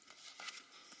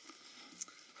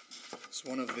It's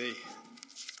one of the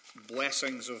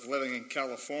blessings of living in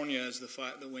California is the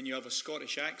fact that when you have a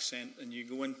Scottish accent and you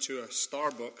go into a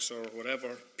Starbucks or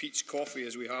whatever, Pete's Coffee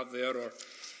as we have there, or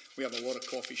we have a lot of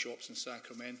coffee shops in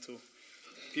Sacramento,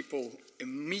 people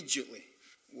immediately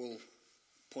will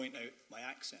point out my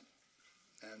accent.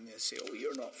 And they say, "Oh,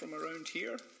 you're not from around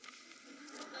here?"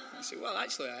 I say, "Well,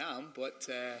 actually I am, but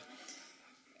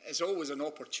it's always an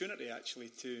opportunity actually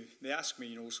they ask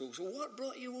me, so what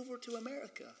brought you over to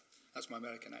America?" That's my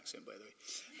American accent, by the way.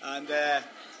 And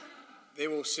they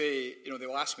will say, they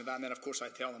will ask me that, and then of course I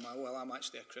tell them, well, I'm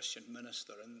actually a Christian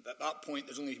minister. And at that point,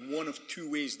 there's only one of two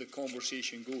ways the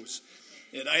conversation goes.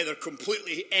 It either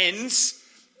completely ends,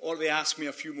 or they ask me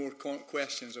a few more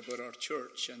questions about our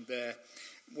church. And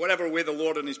whatever way the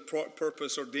Lord in His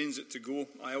purpose ordains it to go,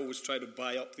 I always try to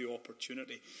buy up the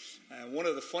opportunity. One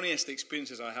of the funniest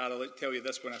experiences I had, I'll tell you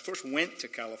this, when I first went to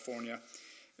California,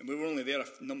 and we were only there a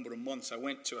number of months. I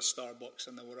went to a Starbucks,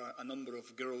 and there were a number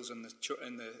of girls in the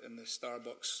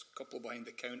Starbucks, a couple behind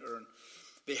the counter, and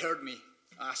they heard me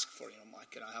ask for,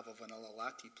 can I have a vanilla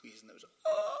latte, please? And it was,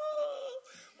 "Oh,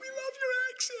 we love your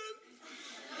accent."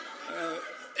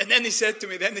 And then they said to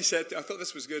me, I thought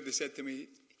this was good, they said to me,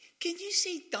 "Can you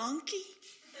say donkey?"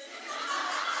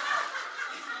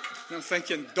 And I'm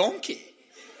thinking, donkey?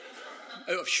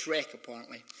 Out of Shrek,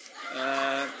 apparently.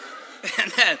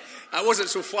 And then I wasn't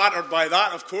so flattered by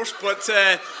that, of course, but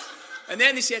and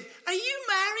then they said, "Are you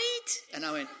married?" And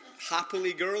I went,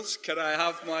 "Happily, girls, can I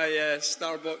have my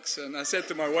Starbucks?" And I said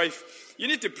to my wife, "You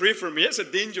need to pray for me. It's a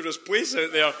dangerous place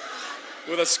out there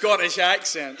with a Scottish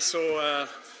accent." So,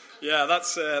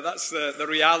 that's the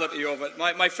reality of it.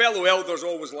 My fellow elders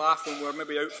always laugh when we're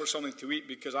maybe out for something to eat,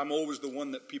 because I'm always the one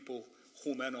that people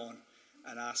home in on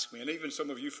and ask me. And even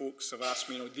some of you folks have asked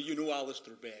me, "Do you know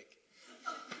Alistair Begg?"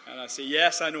 And I say,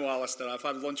 "Yes, I know Alistair. I've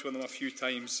had lunch with him a few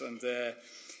times, and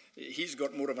he's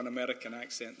got more of an American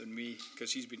accent than me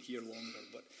because he's been here longer."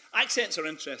 But accents are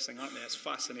interesting, aren't they? It's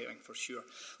fascinating for sure.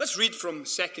 Let's read from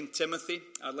 2 Timothy.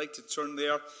 I'd like to turn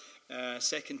there,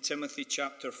 2 Timothy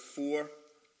chapter 4,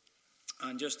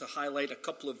 and just to highlight a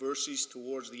couple of verses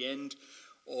towards the end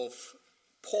of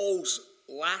Paul's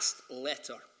last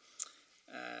letter.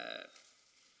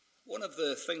 One of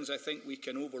the things I think we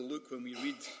can overlook when we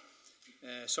read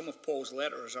some of Paul's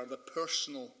letters are the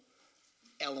personal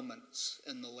elements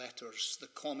in the letters, the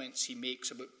comments he makes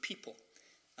about people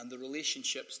and the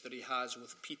relationships that he has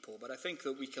with people. But I think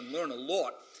that we can learn a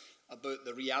lot about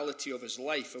the reality of his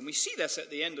life. And we see this at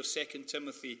the end of 2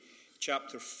 Timothy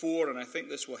chapter 4, and I think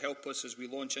this will help us as we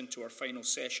launch into our final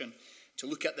session to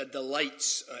look at the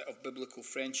delights of biblical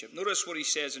friendship. Notice what he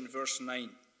says in verse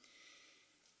 9.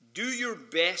 "Do your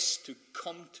best to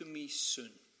come to me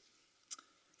soon.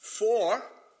 For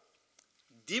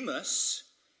Demas,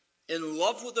 in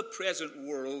love with the present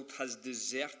world, has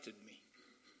deserted me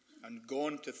and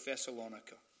gone to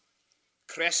Thessalonica.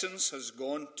 Crescens has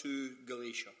gone to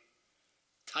Galatia.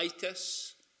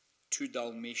 Titus to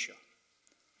Dalmatia.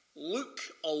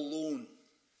 Luke alone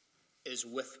is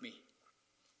with me.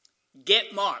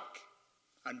 Get Mark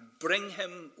and bring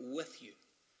him with you,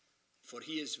 for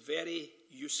he is very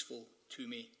useful to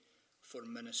me for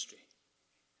ministry.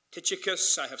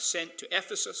 Tychicus I have sent to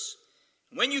Ephesus.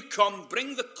 And when you come,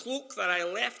 bring the cloak that I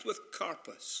left with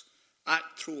Carpus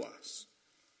at Troas.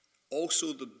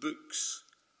 Also the books,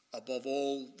 above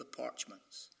all the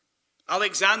parchments.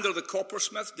 Alexander the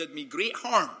coppersmith did me great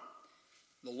harm.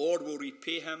 The Lord will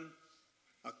repay him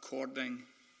according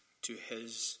to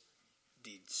his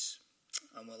deeds."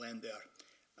 And we'll end there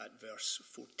at verse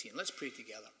 14. Let's pray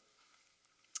together.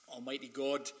 Almighty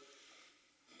God,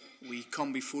 we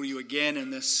come before you again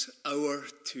in this hour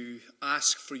to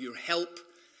ask for your help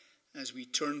as we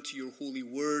turn to your holy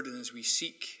word and as we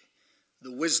seek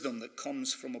the wisdom that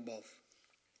comes from above.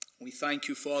 We thank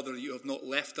you, Father, that you have not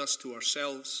left us to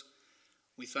ourselves.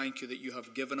 We thank you that you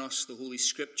have given us the holy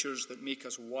scriptures that make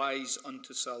us wise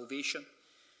unto salvation.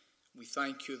 We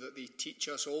thank you that they teach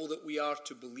us all that we are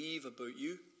to believe about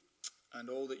you and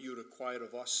all that you require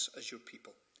of us as your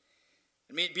people.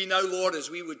 And may it be now, Lord, as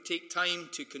we would take time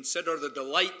to consider the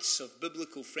delights of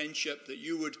biblical friendship, that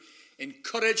you would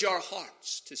encourage our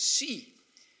hearts to see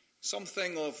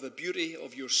something of the beauty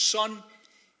of your Son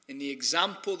in the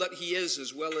example that he is,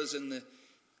 as well as in the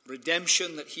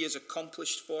redemption that he has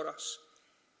accomplished for us.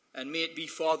 And may it be,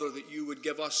 Father, that you would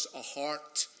give us a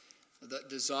heart that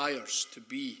desires to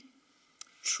be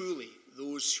truly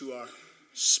those who are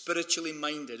spiritually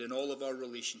minded in all of our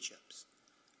relationships.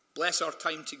 Bless our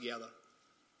time together.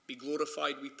 Be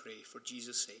glorified, we pray, for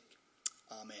Jesus' sake.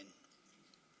 Amen.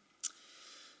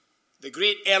 The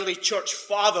great early church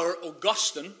father,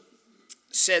 Augustine,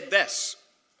 said this: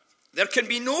 There can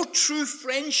be no true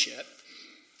friendship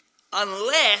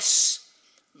unless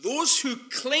those who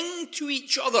cling to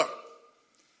each other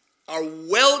are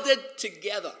welded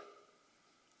together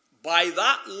by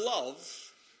that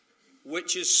love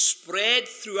which is spread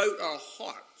throughout our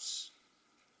hearts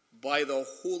by the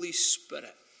Holy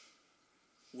Spirit,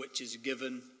 which is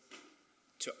given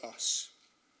to us.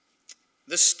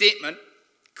 This statement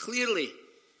clearly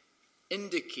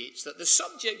indicates that the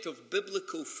subject of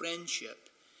biblical friendship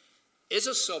is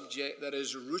a subject that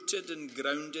is rooted and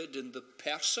grounded in the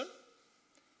person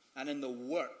and in the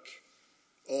work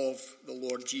of the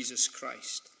Lord Jesus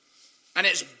Christ. And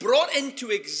it's brought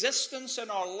into existence in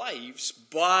our lives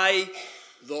by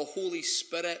the Holy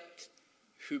Spirit,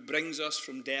 who brings us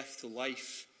from death to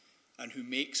life and who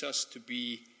makes us to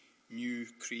be new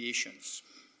creations.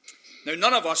 Now,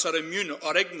 none of us are immune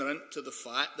or ignorant to the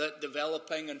fact that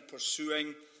developing and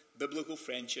pursuing biblical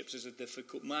friendships is a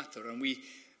difficult matter, and we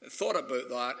thought about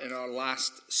that in our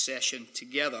last session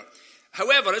together.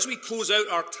 However, as we close out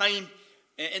our time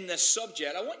in this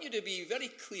subject, I want you to be very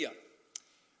clear.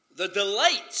 The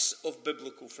delights of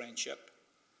biblical friendship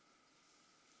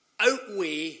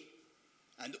outweigh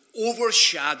and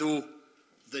overshadow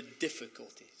the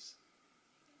difficulties.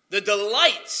 The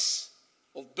delights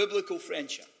of biblical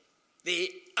friendship, they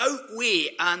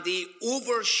outweigh and they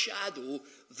overshadow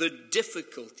the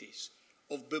difficulties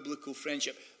of biblical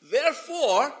friendship.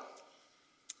 Therefore,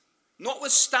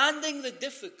 notwithstanding the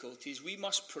difficulties, we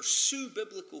must pursue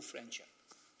biblical friendship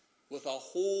with a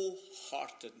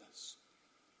wholeheartedness.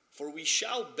 For we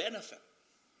shall benefit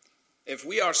if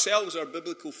we ourselves are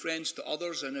biblical friends to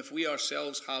others, and if we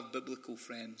ourselves have biblical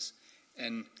friends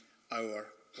in our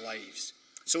lives.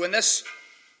 So in this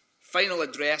final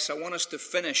address, I want us to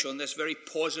finish on this very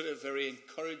positive, very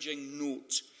encouraging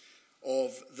note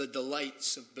of the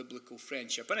delights of biblical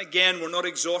friendship. And again, we're not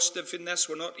exhaustive in this.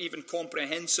 We're not even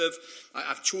comprehensive.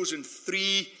 I've chosen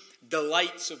 3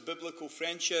 delights of biblical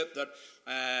friendship that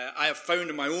I have found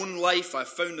in my own life, I've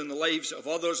found in the lives of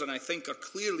others, and I think are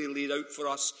clearly laid out for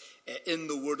us in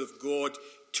the Word of God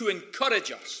to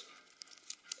encourage us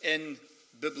in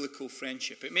biblical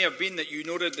friendship. It may have been that you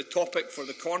noted the topic for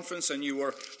the conference and you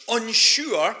were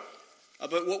unsure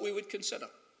about what we would consider.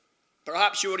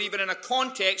 Perhaps you were even in a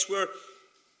context where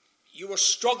you were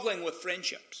struggling with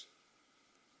friendships.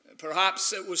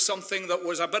 Perhaps it was something that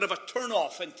was a bit of a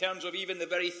turn-off in terms of even the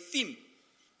very theme.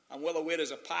 I'm well aware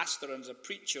as a pastor and as a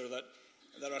preacher that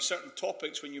there are certain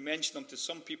topics when you mention them to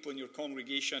some people in your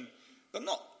congregation, they're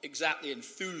not exactly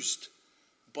enthused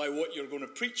by what you're going to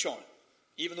preach on,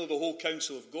 even though the whole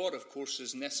counsel of God, of course,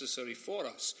 is necessary for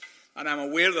us. And I'm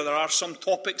aware that there are some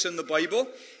topics in the Bible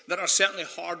that are certainly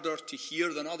harder to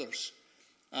hear than others.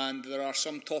 And there are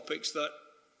some topics that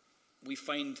we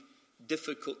find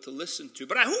difficult to listen to.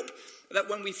 But I hope that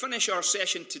when we finish our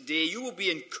session today, you will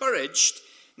be encouraged,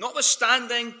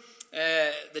 notwithstanding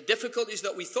the difficulties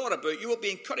that we thought about, you will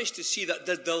be encouraged to see that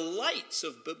the delights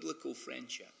of biblical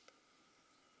friendship,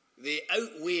 they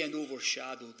outweigh and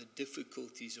overshadow the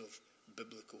difficulties of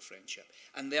biblical friendship,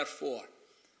 and therefore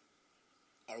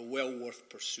are well worth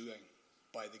pursuing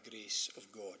by the grace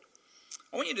of God.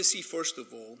 I want you to see, first of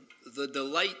all, the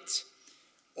delight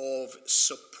of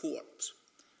support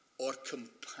or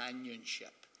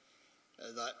companionship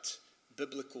that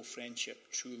biblical friendship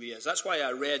truly is. That's why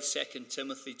I read 2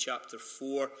 Timothy chapter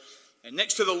 4. And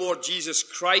next to the Lord Jesus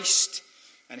Christ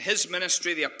and his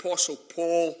ministry, the Apostle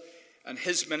Paul and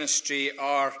his ministry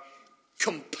are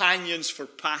companions for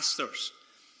pastors.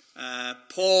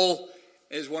 Paul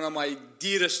is one of my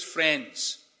dearest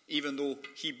friends, even though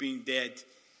he being dead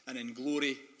and in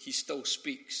glory, he still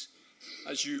speaks.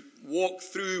 As you walk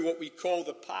through what we call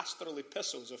the pastoral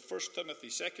epistles of 1 Timothy,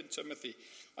 2 Timothy,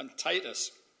 and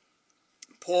Titus,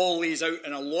 Paul lays out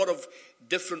in a lot of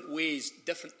different ways,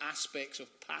 different aspects of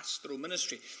pastoral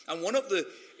ministry. And one of the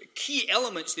key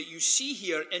elements that you see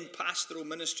here in pastoral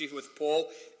ministry with Paul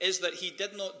is that he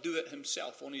did not do it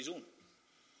himself on his own.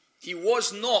 He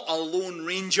was not a lone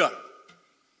ranger.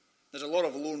 There's a lot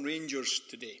of lone rangers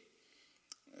today.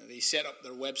 They set up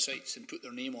their websites and put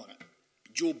their name on it.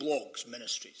 Joe Bloggs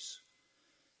Ministries.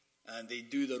 And they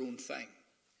do their own thing.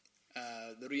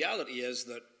 The reality is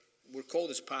that we're called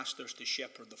as pastors to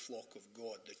shepherd the flock of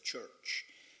God, the church.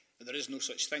 There is no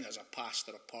such thing as a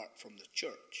pastor apart from the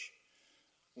church.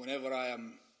 Whenever I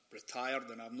am retired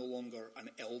and I'm no longer an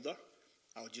elder,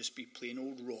 I'll just be plain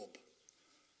old Rob.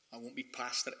 I won't be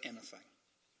pastor anything,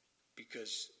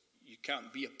 because you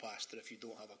can't be a pastor if you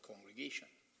don't have a congregation,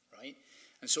 right?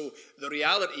 And so the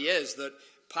reality is that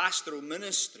pastoral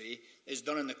ministry is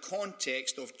done in the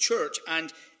context of church,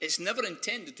 and it's never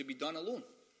intended to be done alone.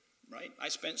 right? I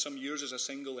spent some years as a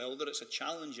single elder. It's a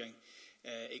challenging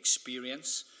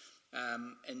experience.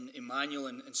 In Emmanuel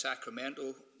in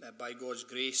Sacramento, by God's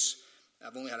grace,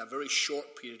 I've only had a very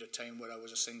short period of time where I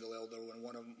was a single elder when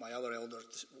one of my other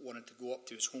elders wanted to go up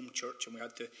to his home church and we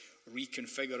had to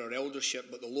reconfigure our eldership.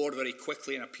 But the Lord very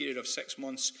quickly, in a period of 6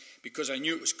 months, because I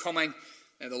knew it was coming,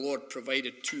 the Lord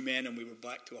provided 2 men and we were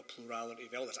back to a plurality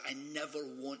of elders. I never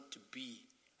want to be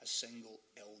a single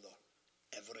elder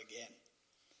ever again.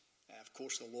 Of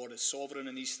course, the Lord is sovereign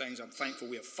in these things. I'm thankful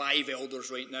we have 5 elders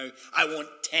right now. I want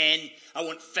 10. I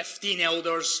want 15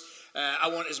 elders. I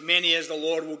want as many as the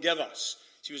Lord will give us.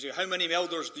 So you say, how many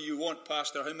elders do you want,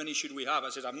 Pastor? How many should we have? I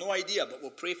said, I have no idea, but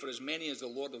we'll pray for as many as the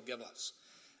Lord will give us.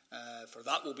 For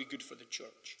that will be good for the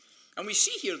church. And we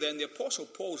see here then the Apostle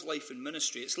Paul's life and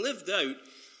ministry. It's lived out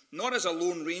not as a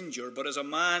lone ranger, but as a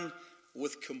man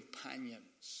with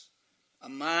companions. A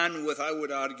man with, I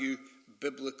would argue,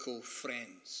 biblical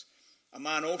friends. A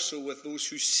man also with those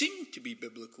who seemed to be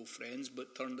biblical friends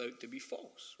but turned out to be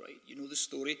false, right? You know the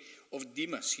story of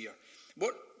Demas here.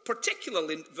 But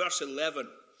particularly in verse 11,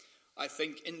 I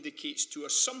think indicates to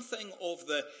us something of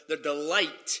the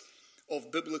delight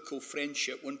of biblical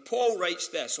friendship. When Paul writes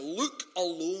this, Luke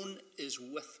alone is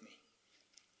with me.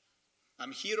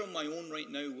 I'm here on my own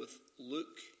right now with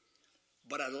Luke,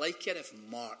 but I'd like it if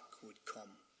Mark would come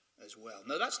as well.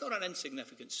 Now that's not an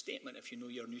insignificant statement if you know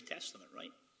your New Testament,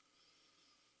 right?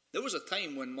 There was a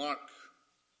time when Mark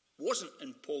wasn't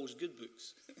in Paul's good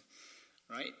books,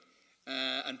 right?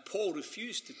 And Paul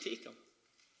refused to take him.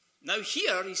 Now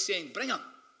here he's saying, bring him.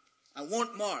 I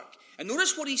want Mark. And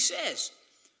notice what he says.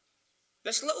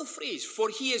 This little phrase, for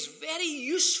he is very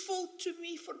useful to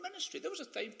me for ministry. There was a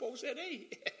time Paul said, hey,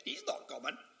 he's not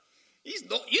coming. He's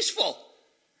not useful.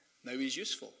 Now he's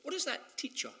useful. What does that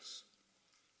teach us?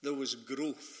 There was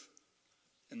growth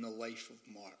in the life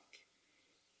of Mark.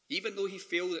 Even though he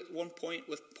failed at one point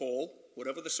with Paul,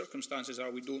 whatever the circumstances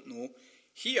are, we don't know.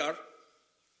 Here,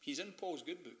 he's in Paul's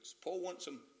good books. Paul wants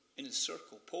him in his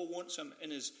circle. Paul wants him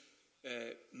in his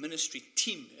ministry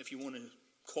team, if you want to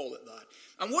call it that.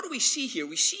 And what do we see here?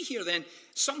 We see here then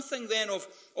something then of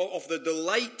the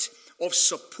delight of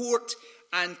support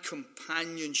and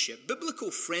companionship.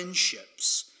 Biblical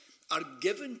friendships are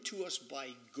given to us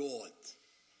by God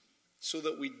so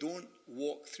that we don't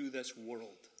walk through this world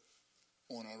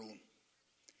on our own.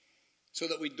 So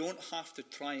that we don't have to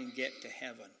try and get to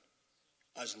heaven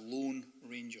as lone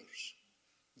rangers.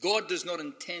 God does not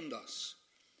intend us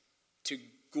to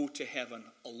go to heaven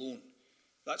alone.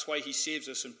 That's why he saves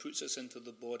us and puts us into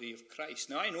the body of Christ.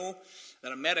 Now I know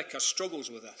that America struggles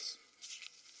with this.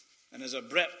 And as a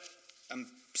Brit, I'm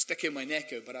sticking my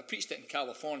neck out, but I preached it in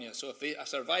California. So if I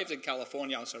survived in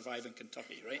California, I'll survive in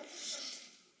Kentucky, right?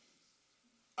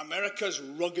 America's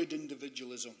rugged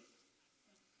individualism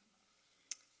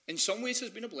in some ways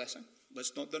has been a blessing.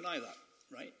 Let's not deny that,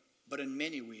 right? But in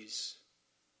many ways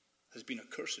has been a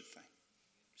cursed thing,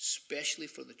 especially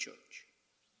for the church,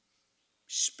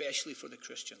 especially for the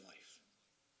Christian life.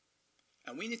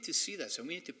 And we need to see this, and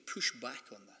we need to push back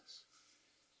on this.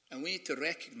 And we need to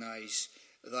recognize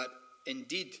that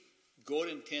indeed God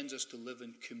intends us to live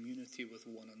in community with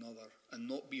one another and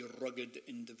not be rugged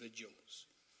individuals.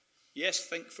 Yes,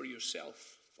 think for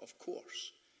yourself, of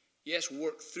course. Yes,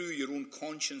 work through your own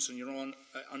conscience and your own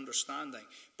understanding.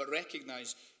 But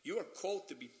recognize you are called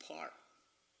to be part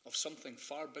of something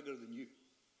far bigger than you.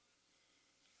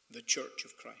 The Church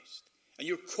of Christ. And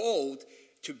you're called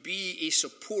to be a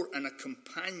support and a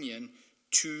companion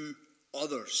to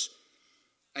others.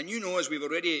 And you know, as we've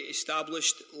already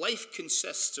established, life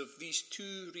consists of these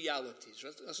 2 realities,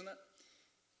 doesn't it?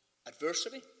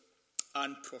 Adversity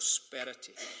and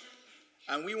prosperity.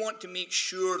 And we want to make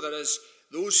sure that as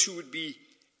those who would be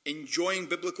enjoying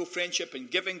biblical friendship and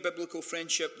giving biblical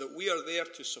friendship, that we are there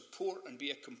to support and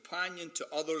be a companion to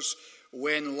others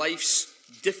when life's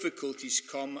difficulties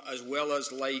come as well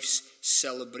as life's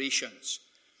celebrations.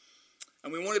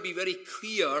 And we want to be very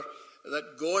clear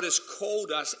that God has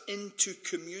called us into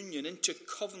communion, into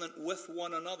covenant with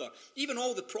one another. Even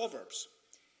all the Proverbs.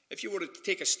 If you were to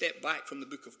take a step back from the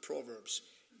book of Proverbs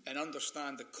and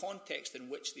understand the context in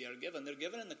which they are given, they're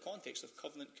given in the context of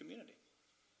covenant community.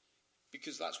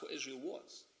 Because that's what Israel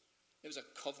was. It was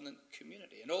a covenant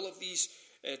community. And all of these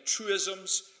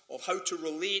truisms of how to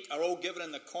relate are all given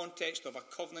in the context of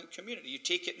a covenant community. You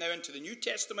take it now into the New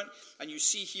Testament, and you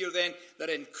see here then that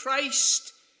in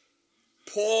Christ,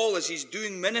 Paul, as he's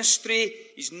doing ministry,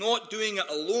 he's not doing it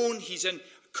alone. He's in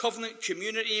covenant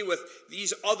community with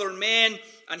these other men,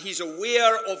 and he's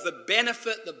aware of the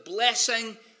benefit, the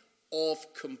blessing of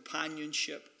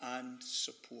companionship and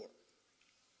support.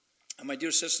 And my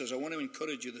dear sisters, I want to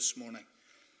encourage you this morning.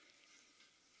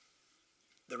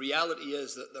 The reality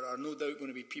is that there are no doubt going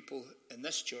to be people in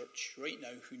this church right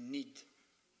now who need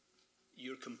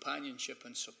your companionship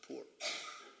and support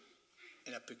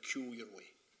in a peculiar way.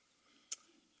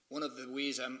 One of the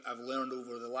ways I've learned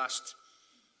over the last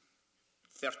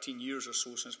 13 years or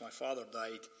so since my father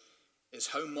died is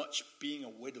how much being a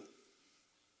widow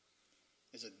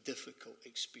is a difficult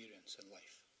experience in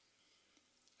life.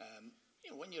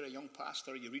 When you're a young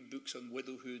pastor, you read books on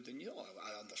widowhood, and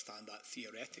I understand that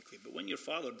theoretically. But when your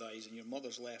father dies and your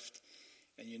mother's left,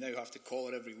 and you now have to call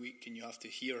her every week, and you have to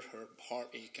hear her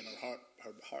heartache and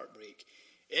her heartbreak,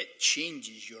 it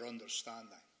changes your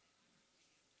understanding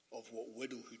of what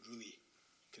widowhood really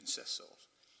consists of.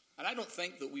 And I don't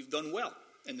think that we've done well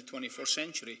in the 21st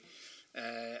century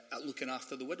at looking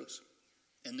after the widows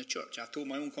in the church. I told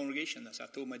my own congregation this.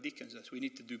 I told my deacons this. We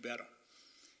need to do better.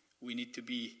 We need to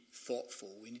be thoughtful.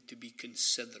 We need to be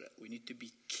considerate. We need to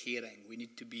be caring. We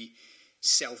need to be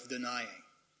self-denying.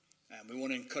 And we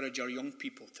want to encourage our young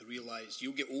people to realize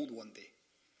you'll get old one day.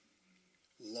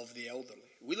 Love the elderly.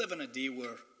 We live in a day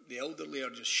where the elderly are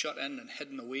just shut in and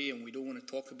hidden away, and we don't want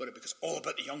to talk about it because it's all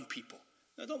about the young people.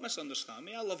 Now, don't misunderstand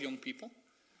me. I love young people.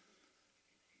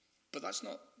 But that's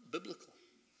not biblical.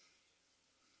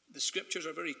 The scriptures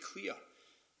are very clear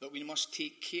that we must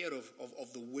take care of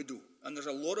the widow. And there's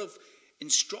a lot of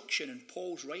instruction in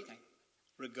Paul's writing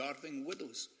regarding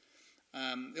widows.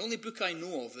 The only book I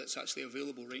know of that's actually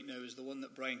available right now is the one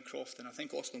that Brian Croft and I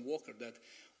think Austin Walker did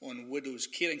on widows,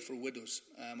 caring for widows.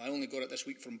 I only got it this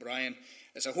week from Brian.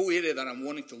 It's a whole area that I'm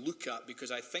wanting to look at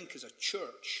because I think as a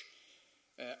church,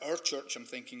 our church I'm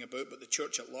thinking about, but the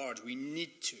church at large, we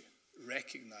need to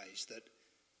recognize that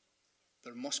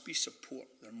there must be support,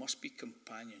 there must be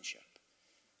companionship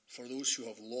for those who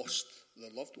have lost their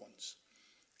loved ones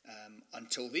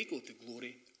until they go to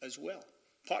glory as well.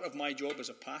 Part of my job as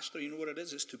a pastor, you know what it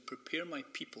is to prepare my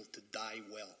people to die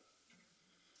well.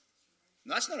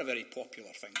 Now, that's not a very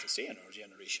popular thing to say in our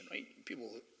generation, right?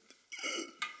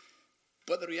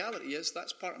 But the reality is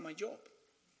that's part of my job,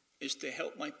 is to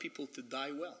help my people to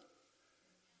die well.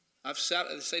 I've sat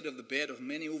at the side of the bed of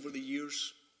many over the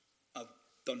years. I've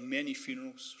done many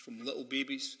funerals, from little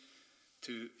babies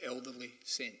to elderly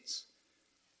saints.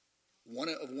 1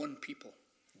 out of 1 people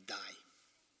die.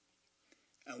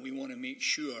 And we want to make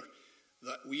sure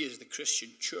that we as the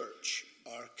Christian church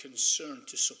are concerned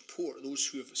to support those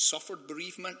who have suffered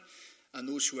bereavement and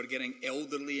those who are getting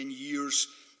elderly in years,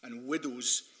 and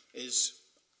widows is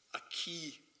a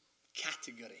key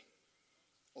category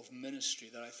of ministry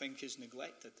that I think is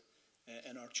neglected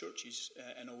in our churches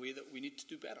in a way that we need to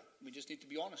do better. We just need to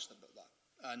be honest about that.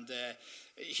 And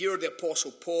here the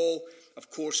Apostle Paul, of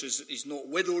course, is not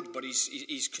widowed, but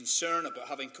he's concerned about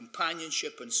having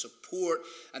companionship and support.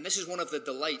 And this is one of the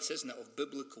delights, isn't it, of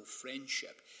biblical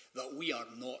friendship, that we are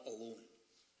not alone.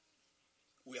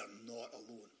 We are not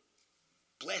alone.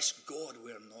 Bless God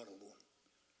we are not alone.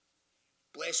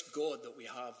 Bless God that we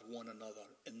have one another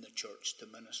in the church to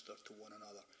minister to one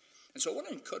another. And so I want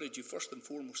to encourage you first and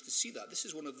foremost to see that. This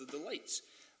is one of the delights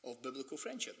of biblical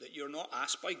friendship, that you're not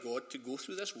asked by God to go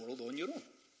through this world on your own.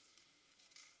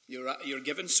 You're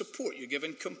given support, you're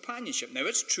given companionship. Now,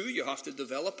 it's true, you have to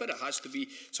develop it. It has to be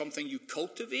something you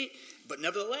cultivate. But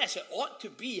nevertheless, it ought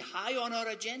to be high on our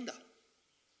agenda.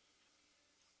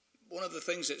 One of the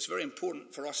things that's very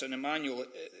important for us in Emmanuel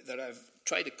that I've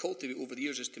tried to cultivate over the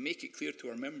years is to make it clear to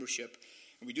our membership,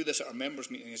 and we do this at our members'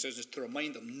 meetings, is to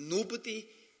remind them, nobody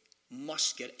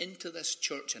must get into this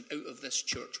church and out of this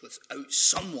church without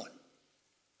someone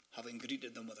having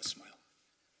greeted them with a smile,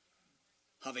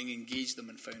 having engaged them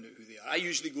and found out who they are. I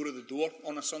usually go to the door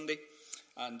on a Sunday,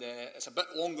 and it's a bit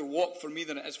longer walk for me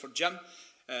than it is for Jim.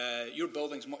 Your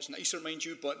building's much nicer, mind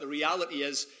you, but the reality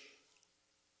is,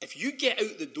 if you get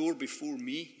out the door before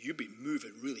me, you'll be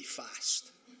moving really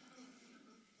fast.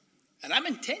 And I'm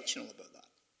intentional about that.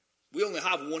 We only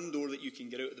have one door that you can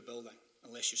get out of the building,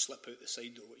 unless you slip out the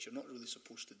side door, which you're not really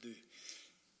supposed to do.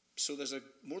 So there's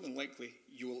more than likely,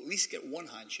 you will at least get one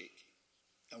handshake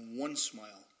and one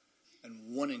smile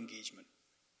and one engagement.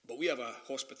 But we have a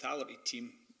hospitality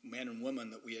team, men and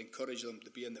women, that we encourage them to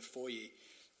be in the foyer,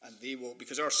 and they will,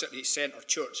 because our city centre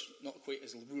church, not quite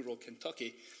as rural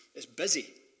Kentucky, is busy.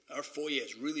 Our foyer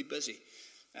is really busy.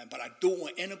 But I don't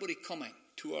want anybody coming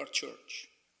to our church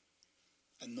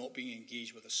and not being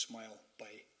engaged with a smile by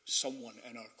someone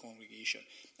in our congregation.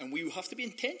 And we have to be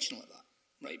intentional at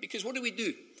that, right? Because what do we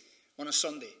do on a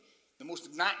Sunday? The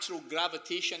most natural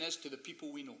gravitation is to the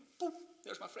people we know. Boom,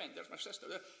 there's my friend, there's my sister,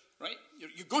 right?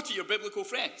 You go to your biblical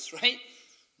friends, right?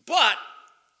 But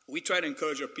We try to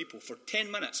encourage our people for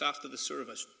 10 minutes after the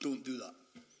service, don't do that.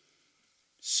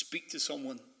 Speak to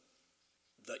someone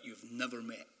that you've never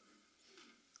met.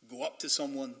 Go up to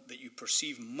someone that you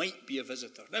perceive might be a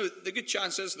visitor. Now, the good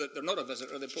chance is that they're not a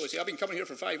visitor. They'll probably say, I've been coming here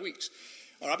for 5 weeks.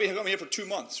 Or I've been coming here for 2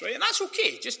 months, right? And that's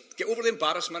okay. Just get over the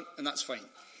embarrassment and that's fine.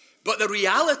 But the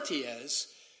reality is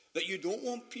that you don't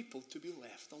want people to be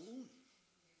left alone.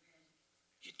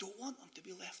 You don't want them to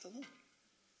be left alone.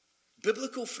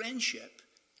 Biblical friendship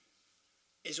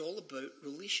is all about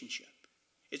relationship.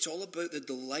 It's all about the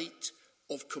delight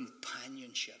of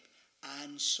companionship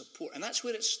and support. And that's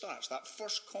where it starts, that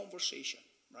first conversation,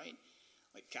 right?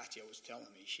 Like Katia was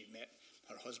telling me, she met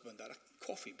her husband at a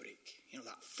coffee break. You know,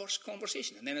 that first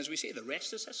conversation. And then, as we say, the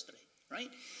rest is history, right?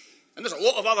 And there's a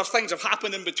lot of other things have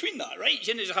happened in between that, right?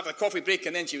 She didn't just have a coffee break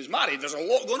and then she was married. There's a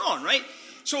lot going on, right?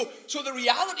 So the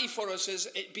reality for us is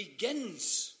it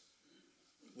begins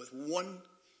with one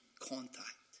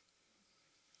contact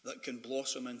that can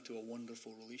blossom into a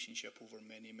wonderful relationship over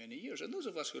many, many years. And those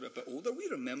of us who are a bit older, we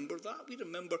remember that. We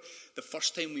remember the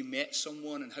first time we met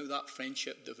someone and how that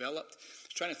friendship developed. I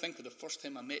was trying to think of the first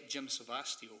time I met Jim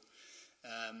Savastio.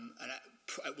 And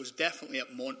it was definitely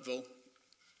at Montville,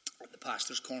 at the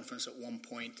pastor's conference at one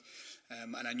point.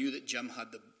 And I knew that Jim had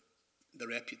the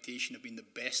reputation of being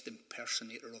the best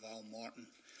impersonator of Al Martin.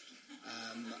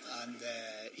 And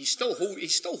he still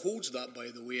holds that, by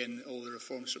the way, in all the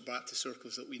Reformed Baptist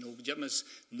circles that we know. Jim is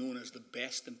known as the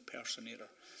best impersonator.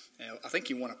 I think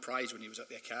he won a prize when he was at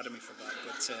the academy for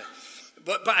that.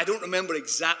 But I don't remember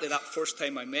exactly that first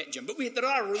time I met Jim. But there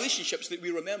are relationships that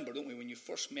we remember, don't we, when you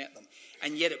first met them.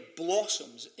 And yet it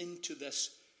blossoms into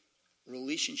this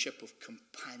relationship of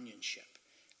companionship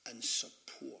and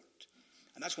support.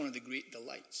 And that's one of the great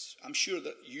delights. I'm sure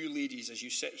that you ladies, as you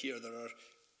sit here,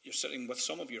 you're sitting with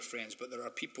some of your friends, but there are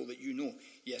people that you know,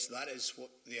 yes, that is what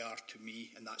they are to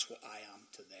me, and that's what I am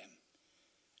to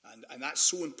them. And that's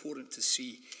so important to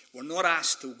see. We're not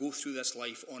asked to go through this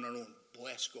life on our own.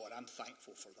 Bless God, I'm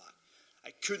thankful for that.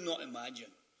 I could not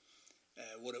imagine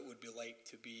what it would be like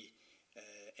to be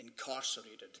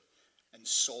incarcerated in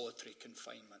solitary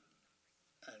confinement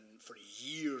and for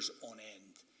years on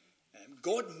end.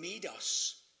 God made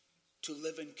us to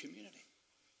live in community.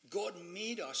 God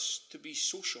made us to be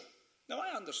social. Now,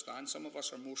 I understand some of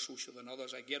us are more social than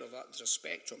others. I get of that. There's a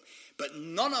spectrum. But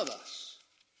none of us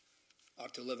are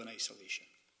to live in isolation.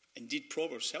 Indeed,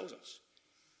 Proverbs tells us,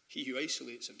 he who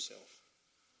isolates himself,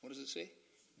 what does it say?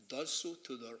 Does so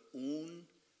to their own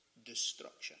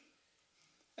destruction.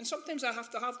 And sometimes I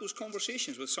have to have those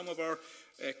conversations with some of our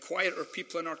quieter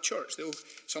people in our church. They'll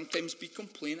sometimes be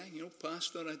complaining,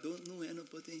 Pastor, I don't know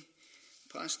anybody.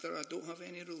 Pastor, I don't have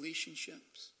any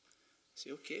relationships. I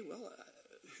say, okay, well,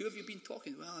 who have you been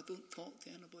talking to? Well, I don't talk to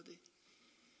anybody.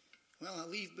 Well, I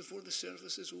leave before the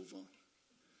service is over.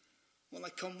 Well, I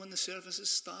come when the service has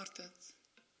started.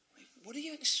 What do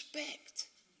you expect?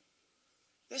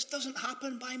 This doesn't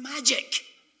happen by magic.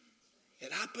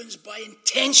 It happens by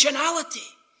intentionality.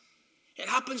 It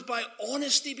happens by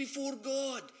honesty before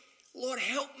God. Lord,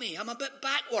 help me. I'm a bit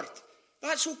backward.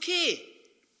 That's okay.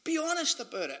 Be honest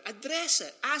about it. Address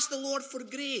it. Ask the Lord for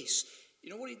grace. You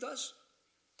know what he does?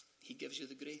 He gives you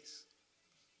the grace.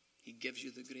 He gives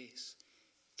you the grace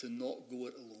to not go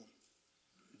it alone,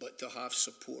 but to have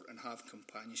support and have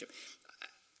companionship.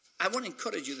 I want to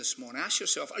encourage you this morning. Ask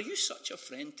yourself, are you such a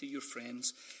friend to your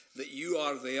friends that you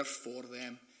are there for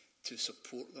them, to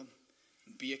support them,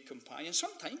 and be a companion?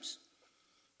 Sometimes,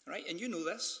 right? And you know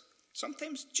this.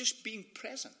 Sometimes just being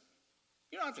present.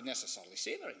 You don't have to necessarily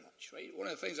say very much, right? One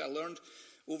of the things I learned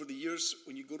over the years,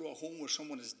 when you go to a home where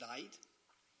someone has died,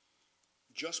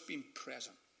 just being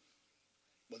present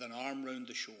with an arm round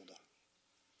the shoulder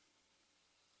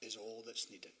is all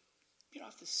that's needed. You don't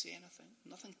have to say anything,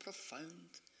 nothing profound,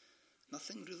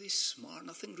 nothing really smart,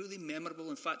 nothing really memorable.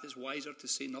 In fact, it's wiser to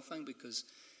say nothing because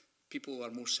people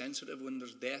are more sensitive when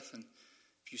there's death. And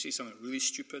if you say something really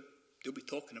stupid, they'll be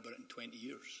talking about it in 20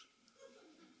 years.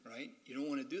 Right? You don't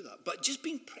want to do that. But just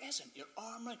being present, your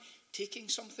arm around, taking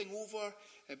something over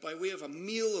by way of a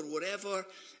meal or whatever,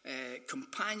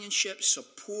 companionship,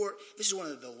 support. This is one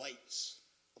of the delights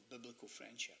of biblical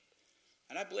friendship.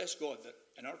 And I bless God that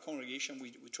in our congregation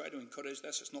we try to encourage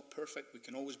this. It's not perfect. We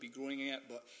can always be growing in it.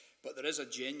 But there is a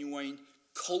genuine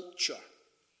culture,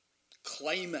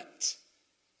 climate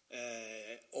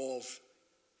of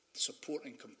support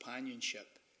and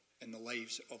companionship in the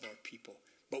lives of our people.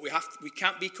 But we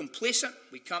can't be complacent.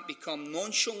 We can't become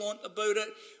nonchalant about it.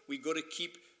 We've got to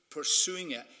keep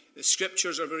pursuing it. The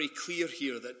scriptures are very clear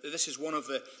here that this is one of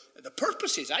the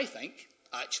purposes, I think,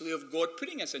 actually, of God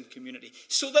putting us in community,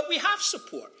 so that we have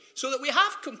support, so that we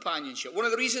have companionship. One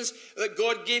of the reasons that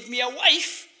God gave me a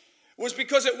wife was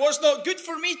because it was not good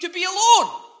for me to be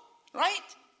alone, right?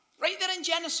 Right there in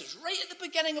Genesis, right at the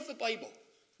beginning of the Bible,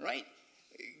 right?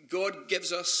 God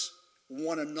gives us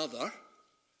one another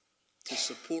to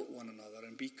support one another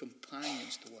and be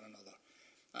companions to one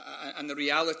another. And the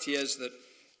reality is that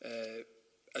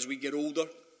as we get older,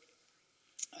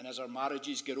 and as our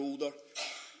marriages get older,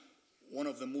 one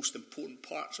of the most important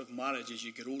parts of marriage as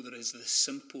you get older is the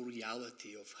simple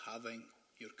reality of having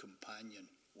your companion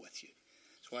with you.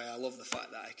 That's why I love the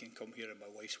fact that I can come here and my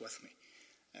wife's with me.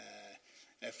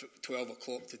 If at 12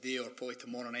 o'clock today or probably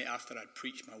tomorrow night after I'd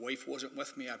preached, my wife wasn't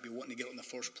with me, I'd be wanting to get on the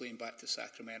first plane back to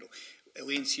Sacramento.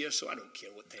 Elaine's here, so I don't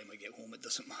care what time I get home. It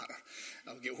doesn't matter.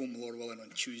 I'll get home, Lord willing, on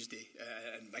Tuesday,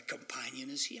 and my companion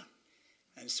is here.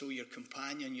 And so your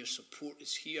companion, your support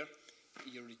is here.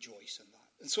 You rejoice in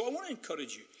that. And so I want to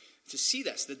encourage you to see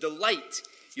this, the delight.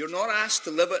 You're not asked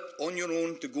to live it on your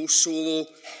own, to go solo.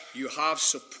 You have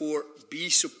support. Be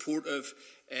supportive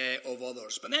of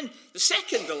others. But then the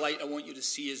second delight I want you to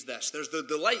see is this. There's the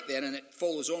delight then, and it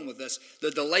follows on with this,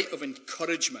 the delight of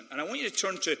encouragement. And I want you to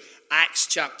turn to Acts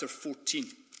chapter 14.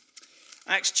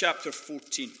 Acts chapter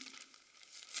 14.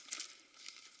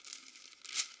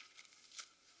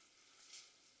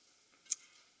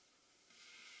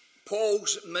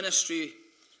 Paul's ministry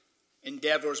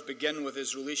endeavours begin with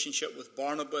his relationship with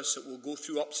Barnabas. It will go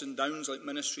through ups and downs like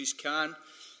ministries can.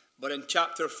 But in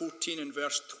chapter 14 and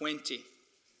verse 20,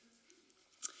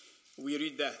 we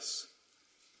read this.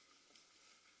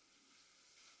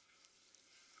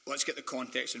 Let's get the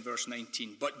context in verse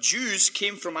 19. But Jews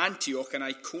came from Antioch and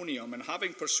Iconium, and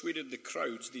having persuaded the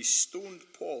crowds, they stoned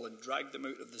Paul and dragged him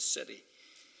out of the city,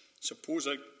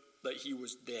 supposing that he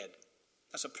was dead.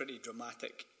 That's a pretty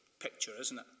dramatic picture,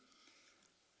 isn't it?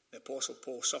 The Apostle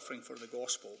Paul suffering for the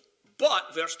gospel.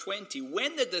 But, verse 20,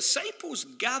 when the disciples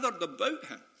gathered about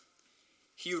him,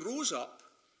 he rose up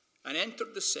and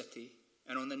entered the city,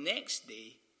 and on the next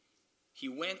day he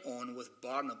went on with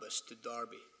Barnabas to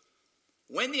Derbe.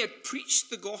 When they had preached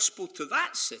the gospel to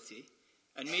that city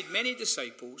and made many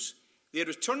disciples, they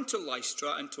returned to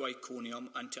Lystra and to Iconium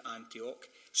and to Antioch,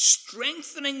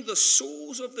 strengthening the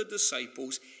souls of the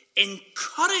disciples,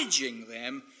 encouraging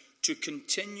them to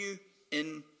continue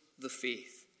in the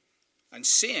faith, and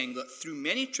saying that through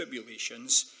many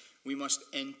tribulations we must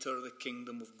enter the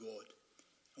kingdom of God.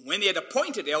 And when they had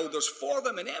appointed elders for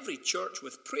them in every church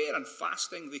with prayer and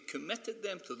fasting, they committed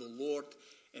them to the Lord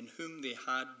in whom they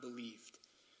had believed.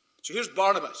 So here's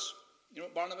Barnabas. You know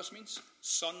what Barnabas means?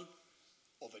 Son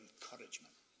of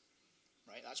encouragement.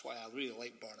 Right? That's why I really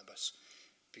like Barnabas,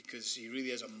 because he really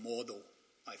is a model,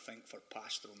 I think, for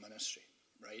pastoral ministry.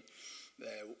 Right?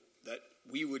 That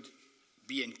we would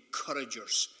be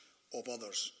encouragers of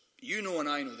others. You know and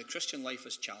I know the Christian life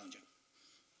is challenging.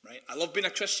 Right? I love being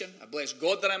a Christian. I bless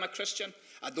God that I'm a Christian.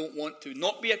 I don't want to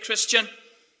not be a Christian.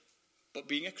 But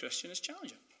being a Christian is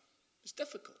challenging. It's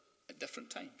difficult at different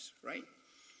times, right?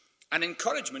 And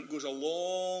encouragement goes a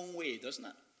long way, doesn't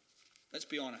it? Let's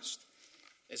be honest.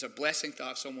 It's a blessing to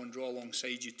have someone draw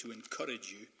alongside you to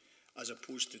encourage you as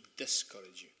opposed to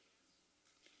discourage you.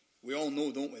 We all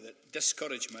know, don't we, that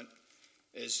discouragement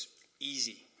is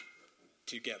easy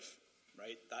to give.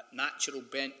 Right? That natural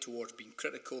bent towards being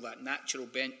critical, that natural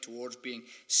bent towards being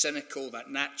cynical,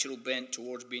 that natural bent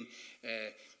towards being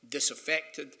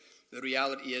disaffected. The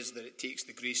reality is that it takes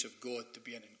the grace of God to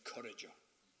be an encourager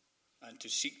and to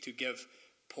seek to give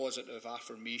positive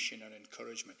affirmation and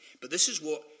encouragement. But this is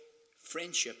what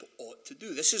friendship ought to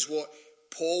do. This is what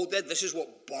Paul did. This is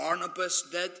what Barnabas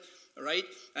did. Right?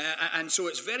 And so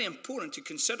it's very important to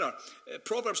consider.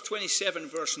 Proverbs 27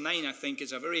 verse 9, I think,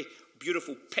 is a very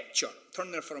beautiful picture.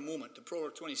 Turn there for a moment to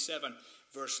Proverbs 27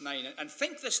 verse 9. And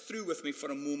think this through with me for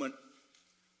a moment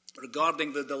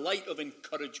regarding the delight of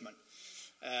encouragement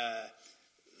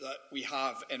that we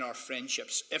have in our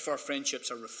friendships, if our friendships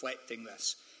are reflecting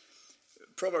this.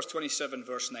 Proverbs 27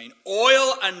 verse 9.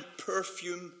 Oil and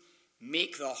perfume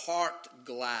make the heart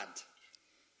glad,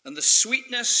 and the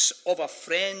sweetness of a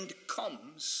friend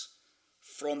comes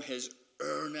from his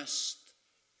earnest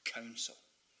counsel.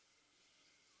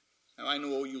 Now, I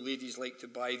know all you ladies like to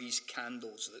buy these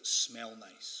candles that smell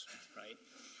nice, right?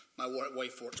 My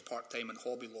wife works part-time in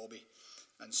Hobby Lobby,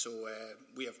 and so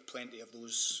we have plenty of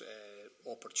those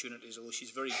opportunities, although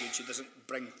she's very good. She doesn't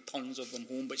bring tons of them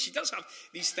home, but she does have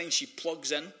these things she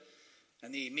plugs in,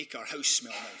 and they make our house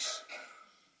smell nice.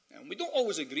 And we don't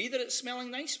always agree that it's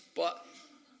smelling nice, but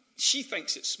she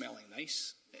thinks it's smelling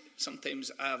nice.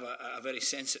 Sometimes I have a very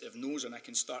sensitive nose and I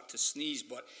can start to sneeze,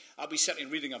 but I'll be sitting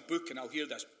reading a book and I'll hear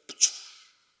this,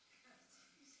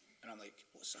 I'm like,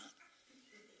 what's that?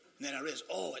 And then I realize,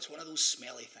 it's one of those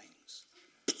smelly things.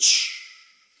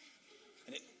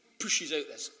 And it pushes out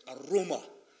this aroma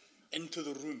into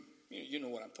the room. You know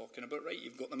what I'm talking about, right?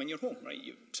 You've got them in your home, right?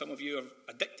 Some of you are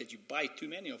addicted. You buy too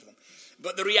many of them.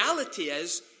 But the reality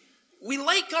is, we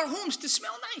like our homes to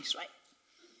smell nice, right?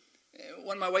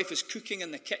 When my wife is cooking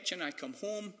in the kitchen, I come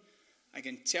home, I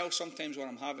can tell sometimes what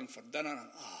I'm having for dinner, and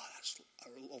that's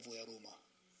a lovely aroma,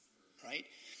 right?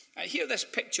 And here this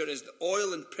picture is the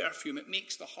oil and perfume. It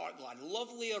makes the heart glad.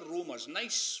 Lovely aromas,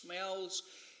 nice smells.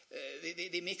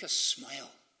 They make us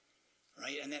smile,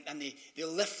 right? And they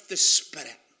lift the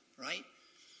spirit, right?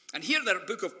 And here the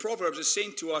book of Proverbs is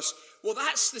saying to us, well,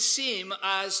 that's the same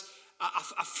as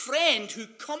a friend who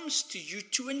comes to you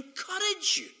to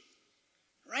encourage you,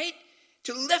 right?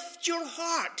 To lift your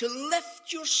heart, to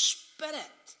lift your spirit,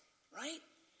 right?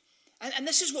 And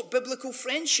this is what biblical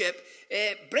friendship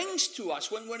brings to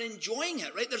us when we're enjoying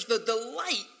it, right? There's the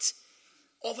delight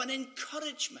of an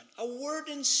encouragement, a word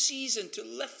in season to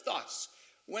lift us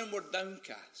when we're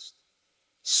downcast.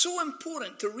 So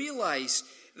important to realize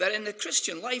that in the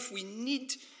Christian life we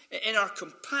need, in our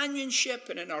companionship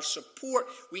and in our support,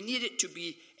 we need it to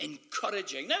be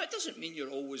encouraging. Now, it doesn't mean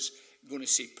you're always going to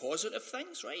say positive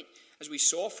things, right? As we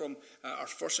saw from our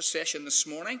first session this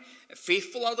morning,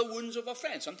 faithful are the wounds of a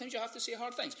friend. Sometimes you have to say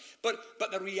hard things. But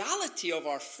the reality of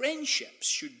our friendships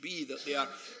should be that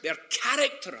they're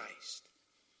characterized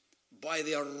by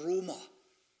the aroma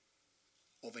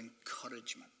of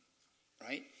encouragement,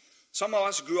 right? Some of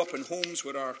us grew up in homes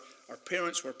where our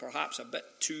parents were perhaps a bit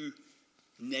too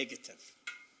negative,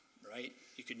 right?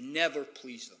 You could never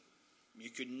please them. You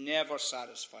could never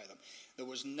satisfy them. There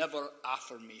was never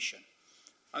affirmation.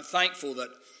 I'm thankful that,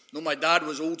 my dad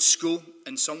was old school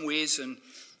in some ways, and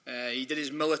he did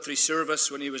his military service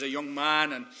when he was a young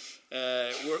man, and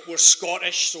we're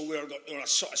Scottish, so we're a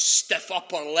sort of stiff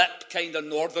upper lip, kind of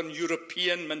Northern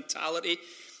European mentality.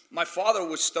 My father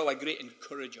was still a great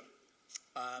encourager.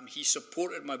 He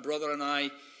supported my brother and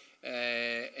I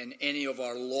in any of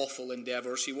our lawful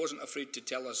endeavours. He wasn't afraid to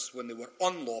tell us when they were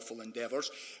unlawful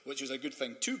endeavours, which was a good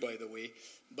thing too, by the way.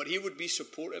 But he would be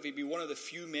supportive. He'd be one of the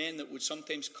few men that would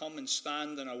sometimes come and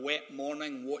stand on a wet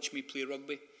morning and watch me play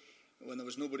rugby when there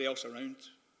was nobody else around.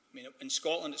 I mean, in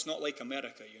Scotland, it's not like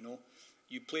America,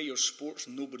 You play your sports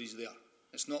and nobody's there.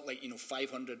 It's not like,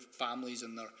 500 families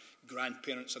and their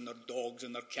grandparents and their dogs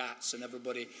and their cats and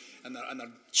everybody and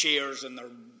their chairs and their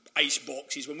ice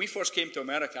boxes. When we first came to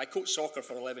America, I coached soccer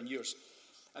for 11 years.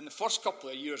 And the first couple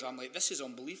of years, I'm like, this is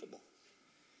unbelievable.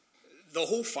 The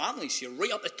whole family's here,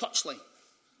 right up the touchline,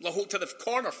 to the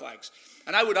corner flags.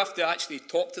 And I would have to actually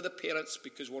talk to the parents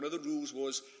because one of the rules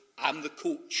was, I'm the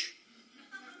coach.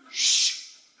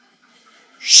 Shh.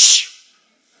 Shh.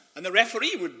 And the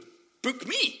referee would book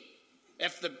me.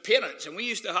 If the parents, and we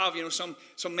used to have,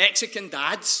 some Mexican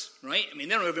dads, right? I mean,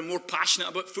 they're even more passionate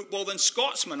about football than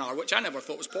Scotsmen are, which I never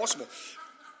thought was possible.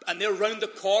 And they're round the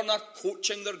corner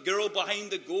coaching their girl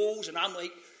behind the goals, and I'm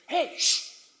like, hey,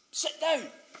 shh, sit down,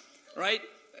 right?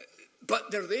 But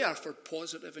they're there for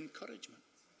positive encouragement.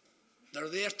 They're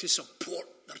there to support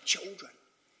their children.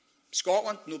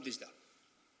 Scotland, nobody's there.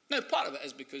 Now, part of it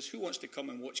is because who wants to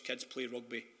come and watch kids play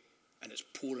rugby and it's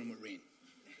pouring with rain?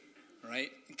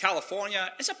 Right? In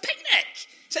California, it's a picnic.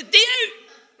 It's a day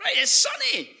out. Right? It's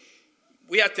sunny.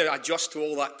 We had to adjust to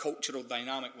all that cultural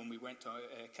dynamic when we went to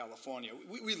California.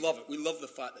 We love it. We love the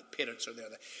fact that parents are there.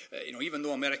 Even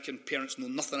though American parents know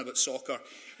nothing about soccer,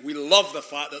 we love the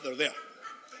fact that they're there.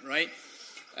 Right?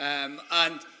 And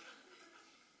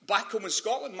back home in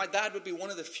Scotland, my dad would be one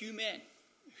of the few men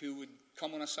who would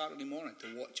come on a Saturday morning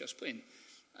to watch us playing.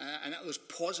 And it was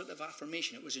positive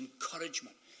affirmation. It was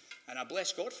encouragement. And I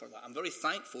bless God for that. I'm very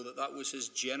thankful that was his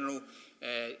general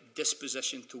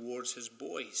disposition towards his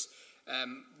boys.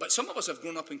 But some of us have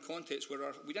grown up in contexts where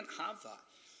we didn't have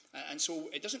that. And so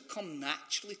it doesn't come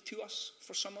naturally to us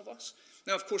for some of us.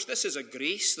 Now, of course, this is a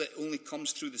grace that only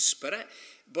comes through the Spirit.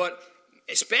 But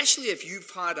especially if you've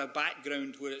had a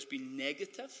background where it's been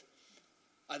negative,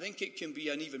 I think it can be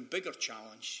an even bigger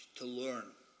challenge to learn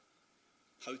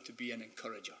how to be an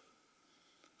encourager,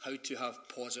 how to have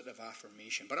positive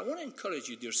affirmation. But I want to encourage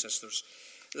you, dear sisters,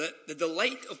 that the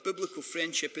delight of biblical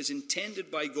friendship is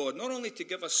intended by God not only to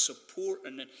give us support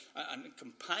and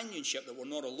companionship that we're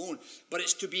not alone, but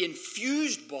it's to be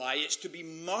infused by, it's to be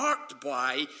marked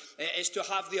by, it's to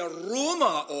have the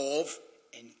aroma of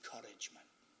encouragement,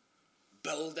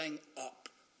 building up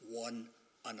one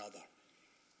another.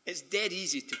 It's dead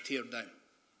easy to tear down.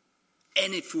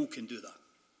 Any fool can do that.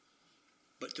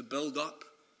 But to build up,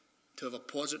 to have a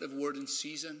positive word in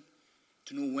season,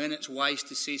 to know when it's wise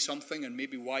to say something and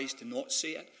maybe wise to not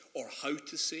say it, or how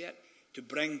to say it, to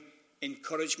bring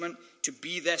encouragement, to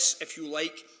be this, if you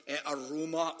like,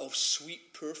 aroma of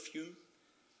sweet perfume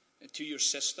to your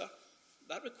sister.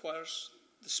 That requires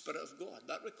the Spirit of God.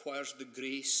 That requires the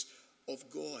grace of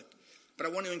God. But I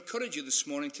want to encourage you this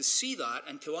morning to see that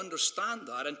and to understand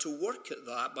that and to work at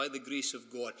that by the grace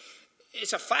of God.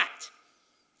 It's a fact.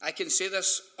 I can say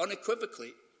this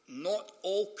unequivocally. Not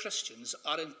all Christians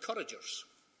are encouragers.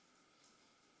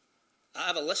 I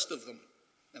have a list of them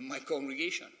in my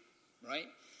congregation, right?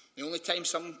 The only time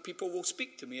some people will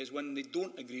speak to me is when they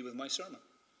don't agree with my sermon,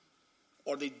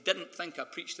 or they didn't think I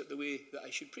preached it the way that I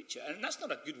should preach it. And that's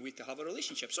not a good way to have a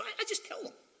relationship. So I just tell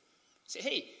them, say,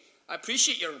 hey, I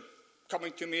appreciate your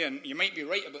coming to me, and you might be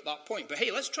right about that point, but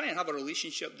hey, let's try and have a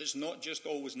relationship that's not just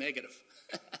always negative.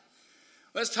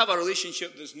 Let's have a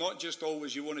relationship that's not just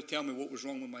always you want to tell me what was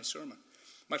wrong with my sermon.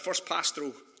 My first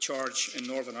pastoral charge in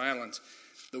Northern Ireland,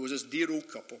 there was this dear old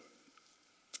couple,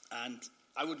 and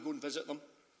I would go and visit them,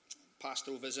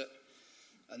 pastoral visit,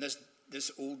 and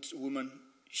this old woman,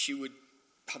 she would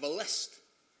have a list.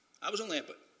 I was only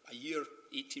about a year,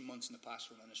 18 months in the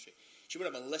pastoral ministry. She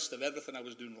would have a list of everything I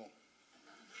was doing wrong.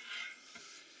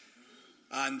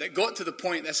 And it got to the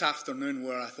point this afternoon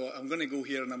where I thought, I'm going to go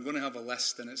here and I'm going to have a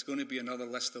list, and it's going to be another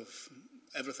list of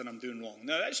everything I'm doing wrong.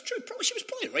 Now, that's true. She was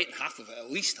probably right in half of it, at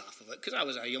least half of it, because I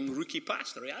was a young rookie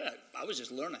pastor. I was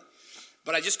just learning.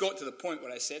 But I just got to the point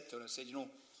where I said to her, I said, do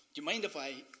you mind if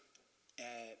I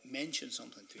mention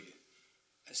something to you?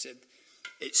 I said,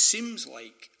 it seems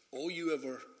like all you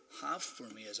ever have for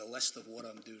me is a list of what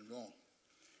I'm doing wrong.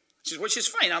 She says, which is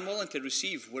fine. I'm willing to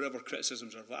receive whatever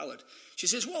criticisms are valid. She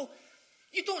says, well,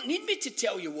 you don't need me to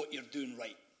tell you what you're doing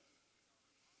right.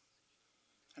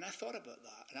 And I thought about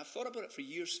that, and I've thought about it for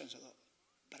years since. I thought,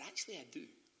 but actually I do.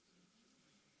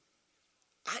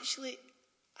 Actually,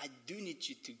 I do need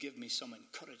you to give me some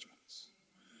encouragements,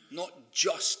 not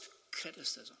just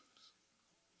criticisms.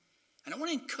 And I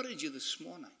want to encourage you this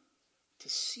morning to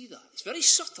see that. It's very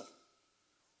subtle.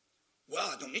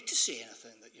 Well, I don't need to say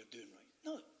anything that you're doing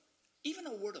right. No, even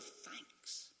a word of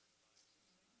thanks.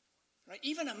 Right?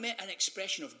 Even an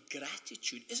expression of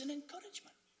gratitude is an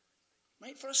encouragement,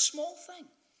 right? For a small thing,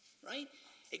 right?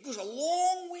 It goes a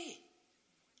long way,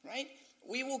 right?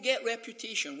 We will get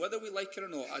reputation, whether we like it or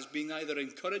not, as being either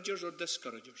encouragers or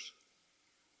discouragers.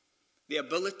 The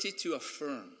ability to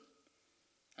affirm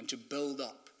and to build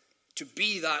up, to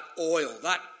be that oil,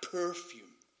 that perfume,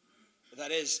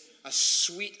 that is a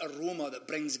sweet aroma that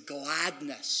brings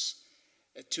gladness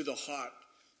to the heart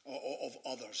of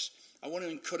others. I want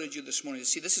to encourage you this morning to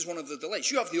see this is one of the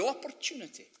delights. You have the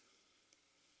opportunity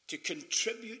to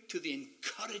contribute to the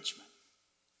encouragement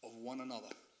of one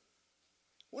another.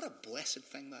 What a blessed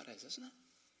thing that is, isn't it?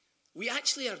 We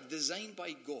actually are designed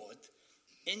by God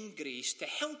in grace to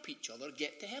help each other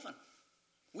get to heaven.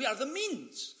 We are the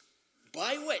means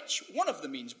by which, one of the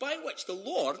means by which the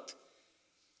Lord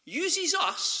uses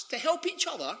us to help each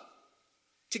other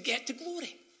to get to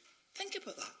glory. Think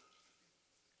about that.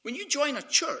 When you join a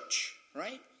church,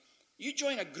 right, you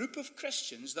join a group of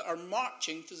Christians that are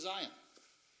marching to Zion,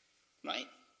 right?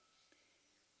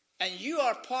 And you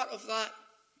are part of that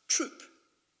troop.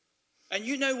 And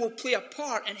you now will play a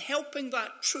part in helping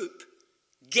that troop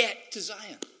get to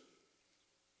Zion.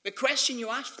 The question you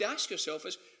have to ask yourself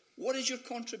is, what does your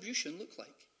contribution look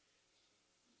like?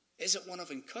 Is it one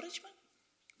of encouragement,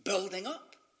 building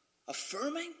up,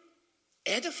 affirming,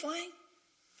 edifying?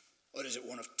 Or is it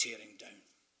one of tearing down,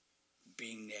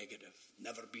 being negative,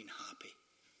 never being happy?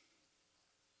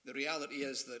 The reality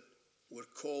is that we're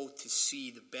called to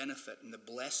see the benefit and the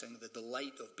blessing, the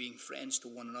delight of being friends to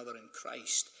one another in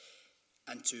Christ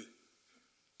and to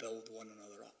build one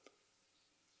another up.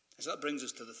 And so that brings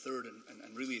us to the third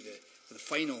and really the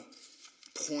final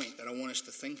point that I want us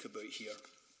to think about here,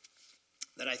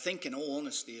 that I think in all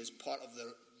honesty is part of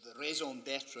the raison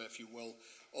d'etre, if you will,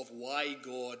 of why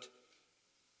God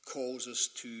calls us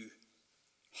to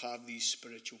have these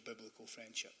spiritual biblical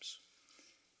friendships.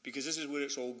 Because this is where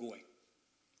it's all going,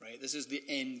 right? This is the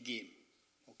end game,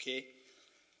 okay?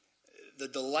 The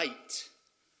delight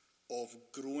of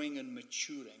growing and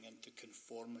maturing into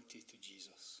conformity to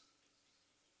Jesus.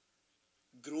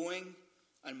 Growing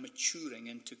and maturing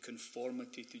into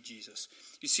conformity to Jesus.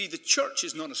 You see, the church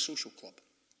is not a social club.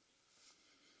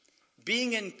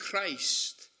 Being in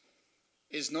Christ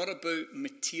is not about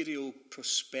material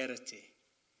prosperity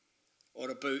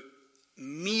or about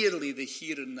merely the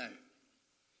here and now.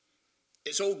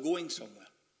 It's all going somewhere.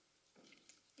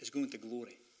 It's going to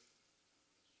glory.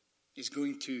 It's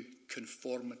going to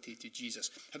conformity to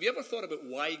Jesus. Have you ever thought about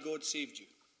why God saved you?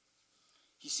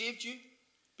 He saved you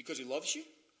because he loves you.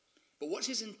 But what's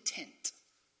his intent?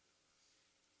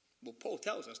 Well, Paul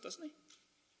tells us, doesn't he?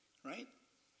 Right?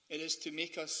 It is to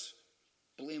make us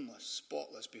blameless,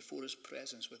 spotless before his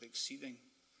presence with exceeding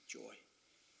joy.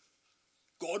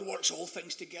 God works all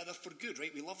things together for good,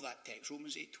 right? We love that text,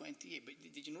 Romans 8:28.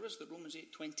 But did you notice that Romans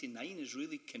 8:29 is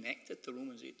really connected to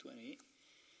Romans 8:28?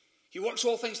 He works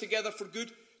all things together for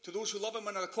good to those who love him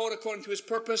and are called according to his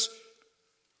purpose,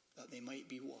 that they might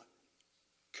be what?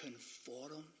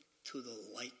 Conformed to the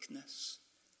likeness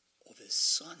of his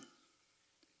Son.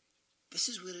 This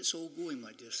is where it's all going,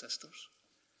 my dear sisters.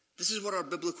 This is what our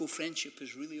biblical friendship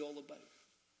is really all about,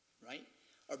 right?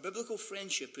 Our biblical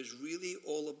friendship is really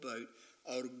all about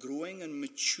our growing and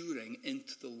maturing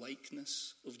into the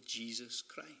likeness of Jesus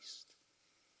Christ.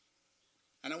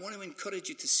 And I want to encourage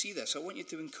you to see this. I want you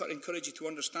to encourage you to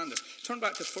understand this. Turn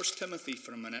back to 1 Timothy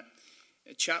for a minute,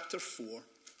 chapter 4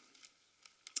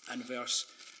 and verse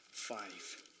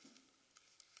 5.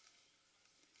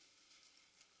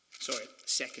 Sorry,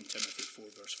 2 Timothy 4,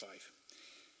 verse 5.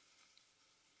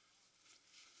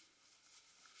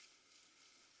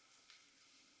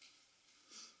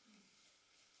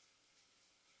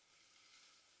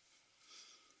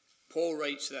 Paul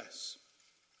writes this: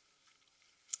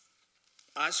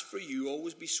 as for you,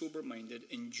 always be sober-minded,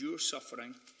 endure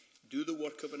suffering, do the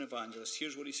work of an evangelist.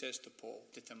 Here's what he says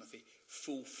to Timothy: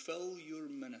 fulfill your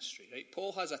ministry. Right?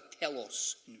 Paul has a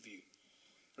telos in view.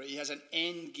 Right? He has an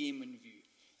end game in view.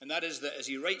 And that is that as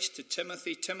he writes to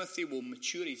Timothy, Timothy will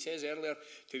mature. He says earlier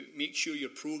to make sure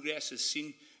your progress is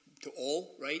seen to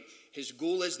all. Right? His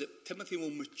goal is that Timothy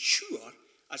will mature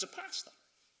as a pastor.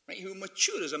 Right? He will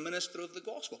mature as a minister of the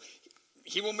gospel.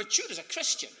 He will mature as a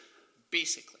Christian,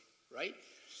 basically. Right?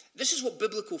 This is what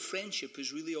biblical friendship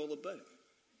is really all about.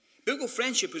 Biblical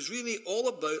friendship is really all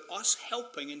about us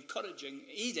helping, encouraging,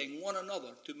 aiding one another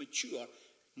to mature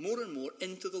more and more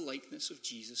into the likeness of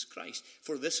Jesus Christ.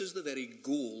 For this is the very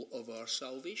goal of our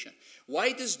salvation.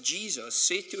 Why does Jesus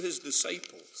say to his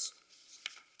disciples,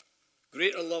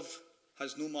 greater love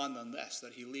has no man than this,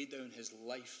 that he laid down his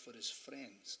life for his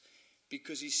friends?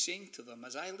 Because he's saying to them,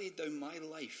 as I laid down my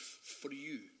life for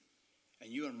you,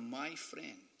 and you are my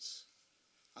friends,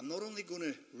 I'm not only going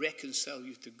to reconcile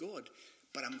you to God,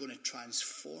 but I'm going to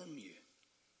transform you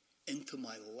into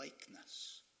my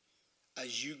likeness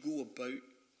as you go about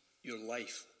your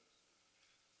life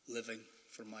living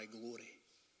for my glory.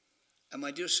 And my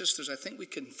dear sisters, I think we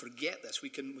can forget this. We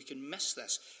can miss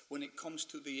this when it comes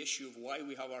to the issue of why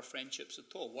we have our friendships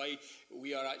at all, why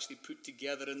we are actually put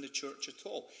together in the church at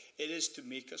all. It is to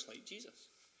make us like Jesus.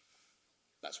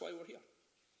 That's why we're here.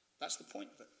 That's the point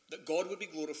of it. That God would be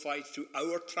glorified through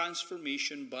our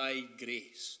transformation by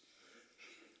grace.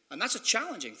 And that's a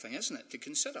challenging thing, isn't it, to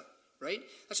consider, right?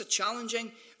 That's a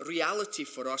challenging reality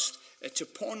for us to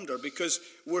ponder, because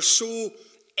we're so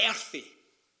earthy,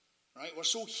 right? We're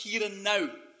so here and now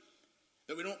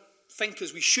that we don't think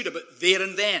as we should about there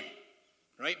and then,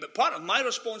 right? But part of my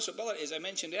responsibility, as I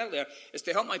mentioned earlier, is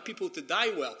to help my people to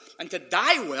die well. And to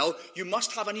die well, you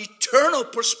must have an eternal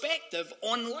perspective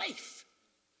on life.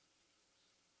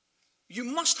 You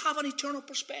must have an eternal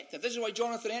perspective. This is why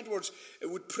Jonathan Edwards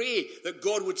would pray that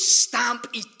God would stamp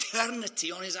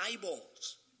eternity on his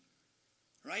eyeballs.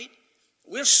 Right?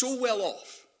 We're so well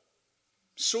off,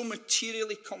 so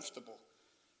materially comfortable,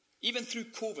 even through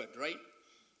COVID, right?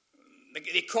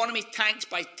 The economy tanked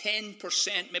by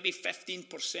 10%, maybe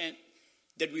 15%.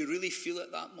 Did we really feel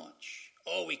it that much?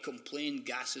 Oh, we complained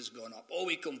gas has gone up. Oh,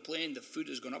 we complained the food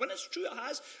has gone up. And it's true, it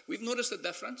has. We've noticed the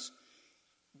difference.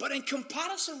 But in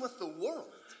comparison with the world,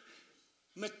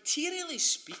 materially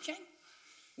speaking,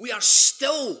 we are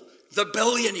still the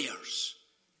billionaires,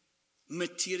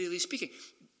 materially speaking.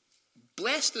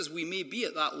 Blessed as we may be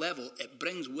at that level, it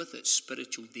brings with it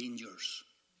spiritual dangers.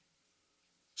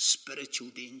 Spiritual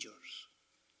dangers.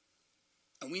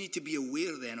 And we need to be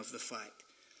aware then of the fact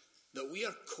that we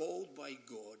are called by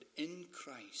God in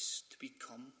Christ to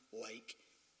become like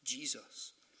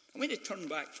Jesus. I'm going to turn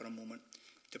back for a moment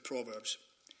to Proverbs,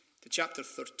 to chapter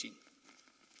 13.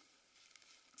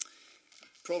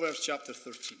 Proverbs chapter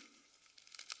 13.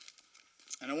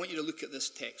 And I want you to look at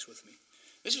this text with me.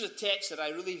 This was a text that I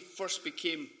really first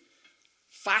became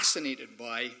fascinated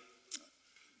by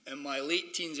in my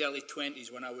late teens, early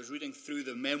 20s, when I was reading through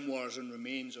the memoirs and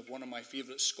remains of one of my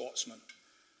favourite Scotsmen,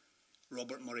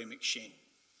 Robert Murray M'Cheyne,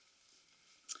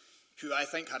 who I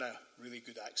think had a really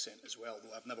good accent as well,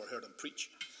 though I've never heard him preach.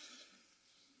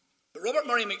 But Robert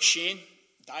Murray M'Cheyne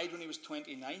died when he was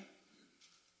 29.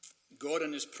 God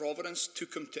in his providence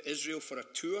took him to Israel for a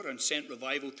tour and sent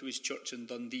revival to his church in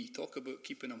Dundee. Talk about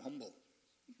keeping him humble,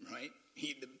 right?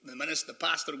 The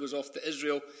pastor goes off to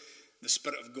Israel. the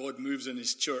Spirit of God moves in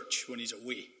his church when he's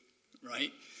away,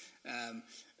 right?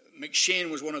 McCheyne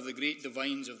was one of the great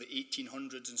divines of the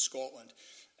 1800s in Scotland.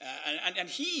 And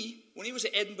he, when he was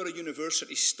at Edinburgh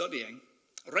University studying,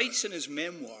 writes in his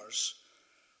memoirs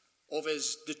of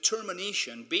his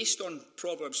determination, based on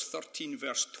Proverbs 13,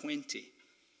 verse 20,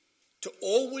 to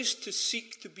always to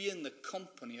seek to be in the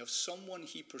company of someone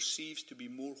he perceives to be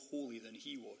more holy than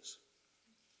he was.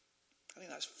 I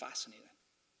think that's fascinating,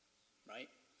 right?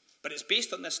 But it's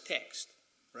based on this text,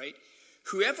 right?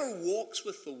 Whoever walks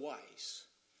with the wise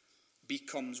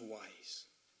becomes wise,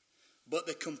 but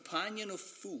the companion of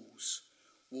fools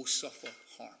will suffer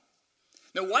harm.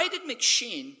 Now, why did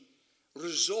McCheyne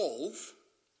resolve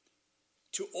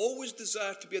to always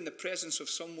desire to be in the presence of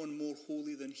someone more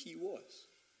holy than he was?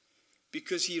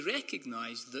 Because he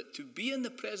recognized that to be in the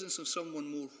presence of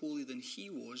someone more holy than he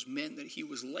was meant that he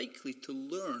was likely to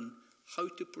learn how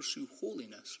to pursue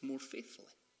holiness more faithfully.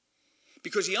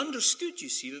 Because he understood, you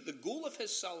see, that the goal of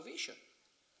his salvation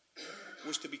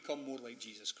was to become more like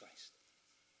Jesus Christ.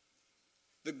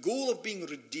 The goal of being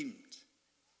redeemed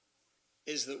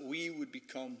is that we would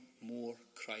become more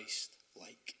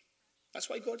Christ-like. That's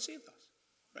why God saved us.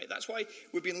 Right? That's why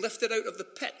we've been lifted out of the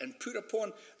pit and put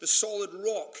upon the solid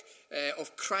rock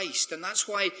of Christ. And that's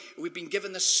why we've been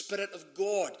given the Spirit of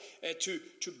God to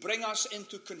bring us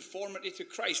into conformity to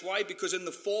Christ. Why? Because in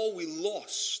the fall we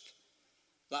lost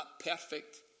that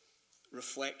perfect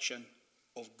reflection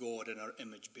of God in our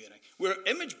image bearing. We're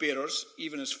image bearers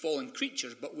even as fallen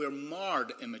creatures, but we're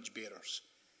marred image bearers.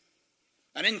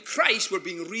 And in Christ we're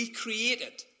being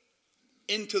recreated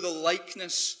into the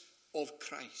likeness of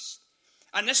Christ.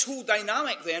 And this whole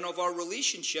dynamic then of our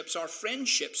relationships, our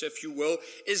friendships, if you will,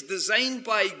 is designed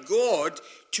by God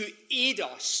to aid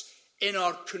us in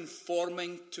our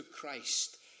conforming to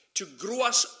Christ, to grow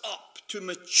us up, to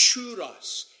mature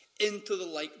us into the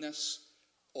likeness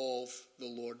of the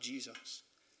Lord Jesus.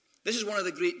 This is one of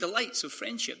the great delights of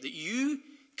friendship, that you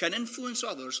can influence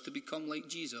others to become like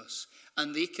Jesus,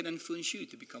 and they can influence you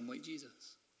to become like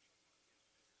Jesus.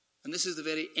 And this is the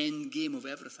very end game of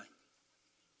everything.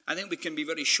 I think we can be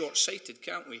very short-sighted,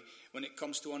 can't we, when it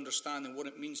comes to understanding what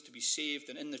it means to be saved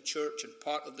and in the church and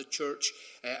part of the church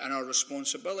and our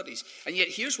responsibilities. And yet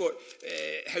here's what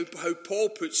how Paul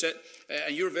puts it,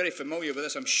 and you're very familiar with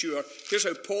this, I'm sure. Here's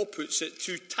how Paul puts it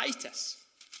to Titus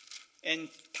in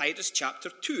Titus chapter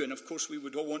 2. And of course we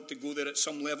would all want to go there at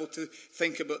some level to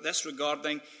think about this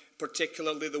regarding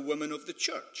particularly the women of the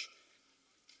church.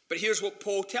 But here's what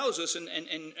Paul tells us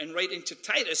in writing to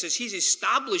Titus, is he's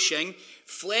establishing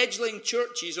fledgling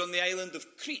churches on the island of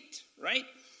Crete, right?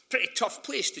 Pretty tough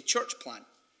place to church plant.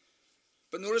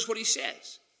 But notice what he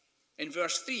says in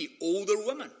verse 3. Older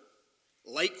women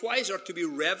likewise are to be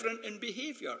reverent in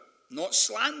behavior, not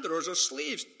slanderers or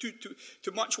slaves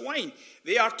to much wine.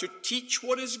 They are to teach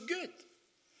what is good.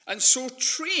 And so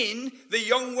train the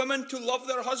young women to love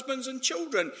their husbands and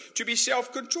children, to be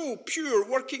self-controlled, pure,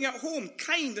 working at home,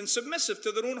 kind and submissive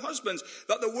to their own husbands,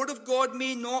 that the word of God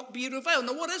may not be reviled.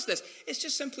 Now what is this? It's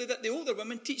just simply that the older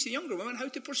women teach the younger women how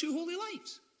to pursue holy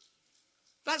lives.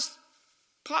 That's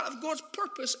part of God's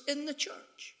purpose in the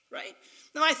church, right?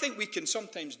 Now I think we can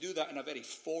sometimes do that in a very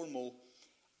formal,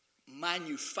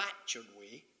 manufactured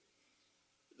way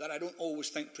that I don't always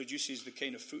think produces the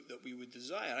kind of fruit that we would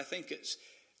desire. I think it's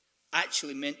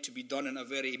actually meant to be done in a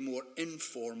very more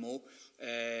informal,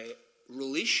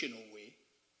 relational way,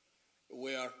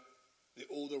 where the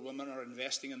older women are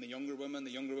investing in the younger women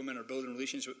are building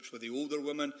relationships with the older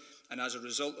women, and as a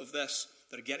result of this,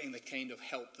 they're getting the kind of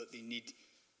help that they need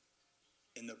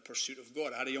in their pursuit of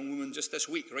God. I had a young woman just this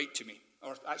week write to me,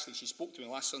 or actually she spoke to me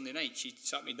last Sunday night. She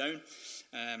sat me down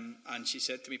and she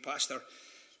said to me, Pastor,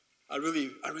 I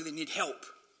really need help.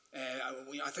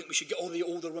 I think we should get all the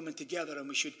older women together and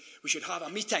we should have a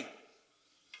meeting.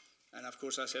 And of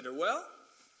course I said to her, well,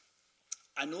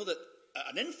 I know that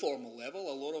at an informal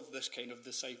level a lot of this kind of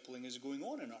discipling is going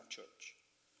on in our church.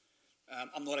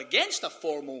 I'm not against a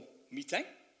formal meeting,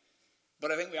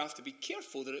 but I think we have to be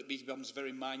careful that it becomes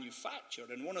very manufactured.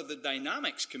 And one of the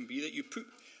dynamics can be that you put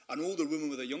an older woman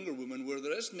with a younger woman where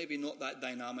there is maybe not that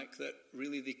dynamic that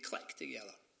really they click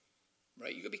together.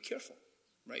 Right? You've got to be careful.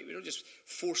 Right? We don't just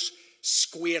force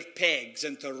square pegs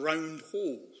into round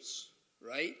holes,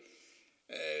 right?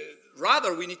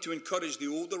 Rather, we need to encourage the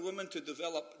older women to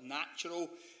develop natural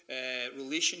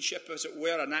relationship, as it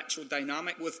were, a natural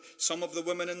dynamic with some of the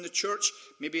women in the church,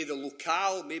 maybe the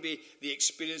locale, maybe the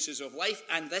experiences of life,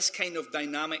 and this kind of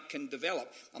dynamic can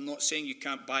develop. I'm not saying you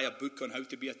can't buy a book on how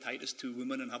to be a Titus 2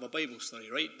 woman and have a Bible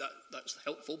study, right? That's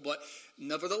helpful, but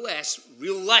nevertheless,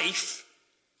 real life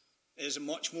is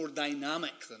much more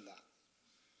dynamic than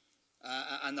that.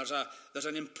 And there's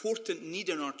an important need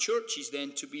in our churches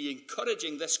then to be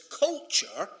encouraging this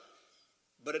culture,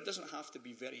 but it doesn't have to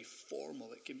be very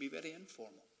formal. It can be very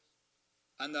informal.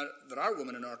 And there are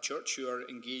women in our church who are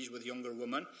engaged with younger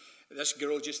women. This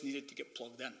girl just needed to get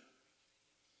plugged in.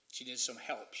 She needs some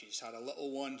help. She's had a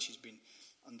little one. She's been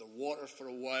underwater for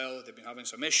a while. They've been having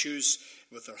some issues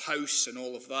with her house and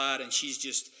all of that. And she's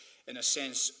just, in a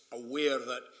sense, aware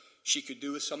that she could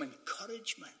do with some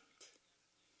encouragement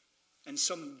and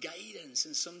some guidance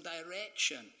and some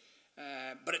direction.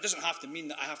 But it doesn't have to mean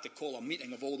that I have to call a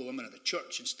meeting of all the women of the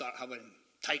church and start having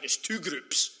Titus 2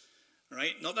 groups,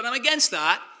 right? Not that I'm against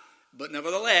that, but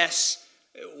nevertheless,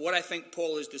 what I think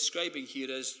Paul is describing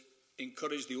here is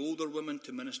encourage the older women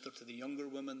to minister to the younger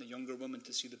women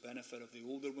to see the benefit of the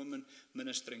older women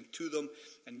ministering to them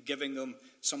and giving them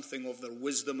something of their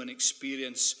wisdom and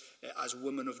experience as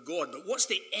women of God. But what's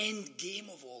the end game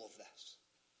of all of this?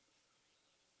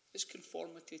 It's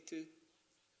conformity to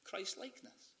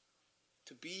Christ-likeness.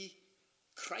 To be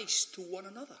Christ to one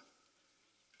another.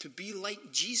 To be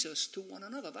like Jesus to one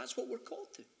another. That's what we're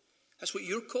called to. That's what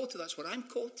you're called to. That's what I'm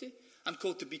called to. I'm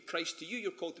called to be Christ to you.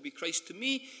 You're called to be Christ to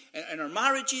me. In our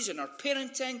marriages, in our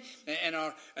parenting, in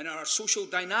our social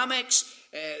dynamics.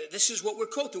 This is what we're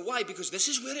called to. Why? Because this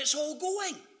is where it's all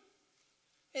going.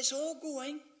 It's all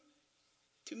going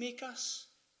to make us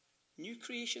new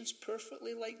creations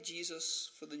perfectly like Jesus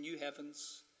for the new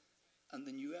heavens and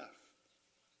the new earth.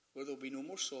 Where there'll be no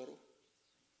more sorrow.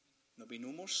 There'll be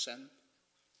no more sin.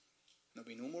 There'll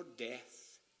be no more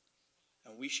death.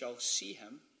 And we shall see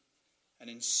him. And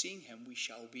in seeing him, we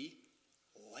shall be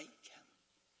like him.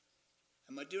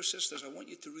 And my dear sisters, I want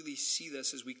you to really see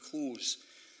this as we close.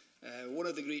 One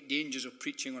of the great dangers of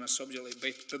preaching on a subject like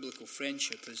biblical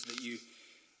friendship is that you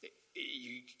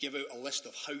give out a list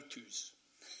of how-tos.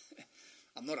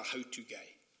 I'm not a how-to guy.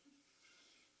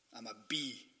 I'm a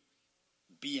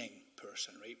being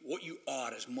person, right? What you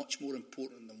are is much more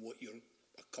important than what you're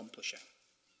accomplishing,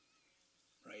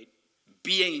 right?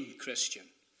 Being Christian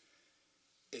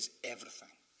is everything.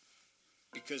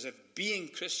 Because if being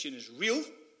Christian is real,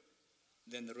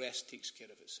 then the rest takes care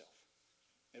of itself.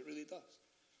 It really does.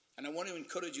 And I want to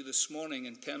encourage you this morning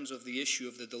in terms of the issue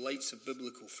of the delights of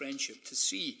biblical friendship to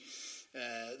see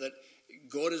that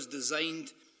God has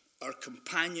designed our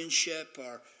companionship,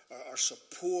 our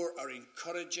support, our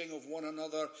encouraging of one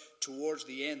another towards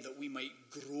the end that we might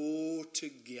grow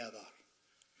together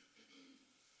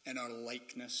in our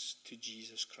likeness to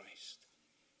Jesus Christ.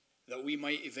 That we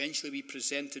might eventually be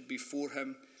presented before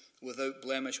him without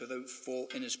blemish, without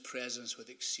fault, in his presence with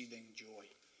exceeding joy.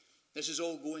 This is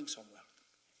all going somewhere.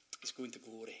 It's going to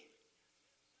glory.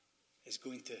 It's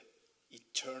going to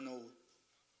eternal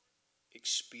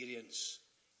experience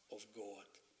of God.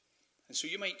 And so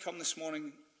you might come this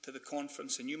morning to the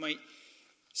conference and you might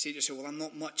say to yourself, well, I'm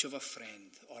not much of a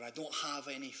friend, or I don't have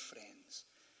any friends.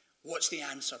 What's the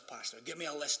answer, Pastor? Give me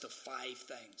a list of 5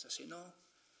 things. I say, no.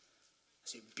 I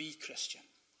say, be Christian.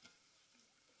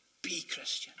 Be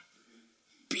Christian.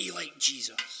 Be like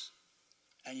Jesus.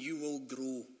 And you will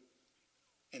grow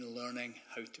in learning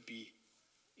how to be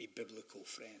a biblical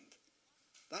friend.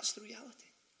 That's the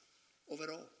reality of it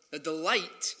all. The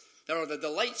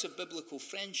delights of biblical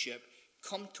friendship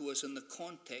come to us in the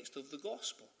context of the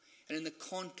gospel and in the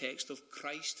context of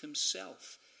Christ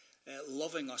himself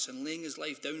loving us and laying his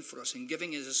life down for us and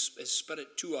giving his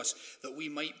spirit to us that we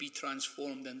might be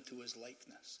transformed into his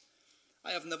likeness.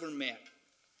 I have never met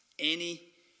any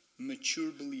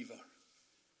mature believer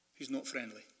who's not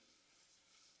friendly.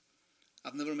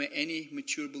 I've never met any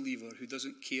mature believer who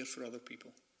doesn't care for other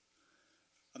people.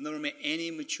 I've never met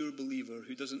any mature believer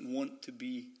who doesn't want to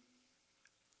be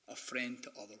a friend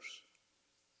to others.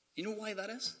 You know why that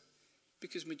is?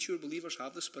 Because mature believers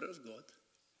have the Spirit of God,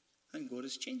 and God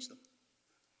has changed them.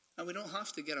 And we don't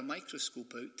have to get a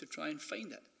microscope out to try and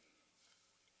find it.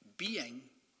 Being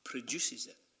produces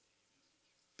it,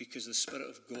 because the Spirit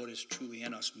of God is truly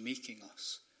in us, making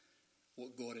us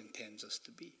what God intends us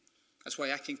to be. That's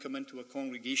why I can come into a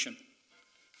congregation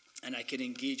and I can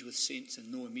engage with saints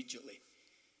and know immediately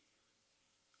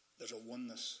there's a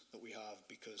oneness that we have,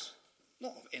 because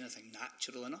not of anything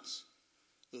natural in us,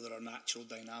 though there are natural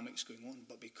dynamics going on,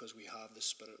 but because we have the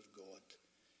Spirit of God,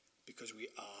 because we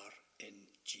are in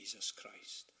Jesus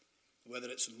Christ. Whether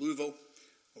it's in Louisville,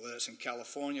 or whether it's in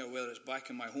California, or whether it's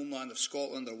back in my homeland of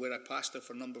Scotland, or where I pastored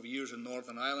for a number of years in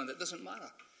Northern Ireland, it doesn't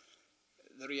matter.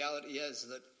 The reality is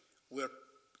that where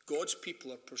God's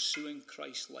people are pursuing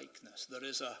Christ-likeness, there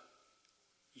is a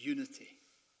unity,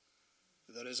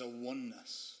 there is a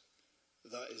oneness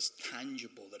that is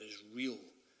tangible, that is real,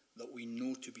 that we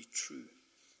know to be true.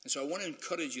 And And so I want to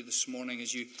encourage you this morning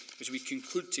as we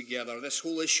conclude together this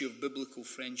whole issue of biblical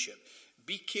friendship.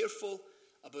 Be careful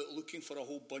about looking for a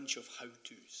whole bunch of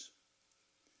how-tos.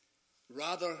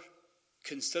 Rather,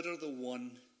 consider the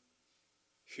one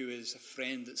who is a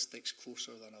friend that sticks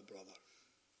closer than a brother.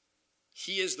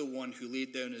 He is the one who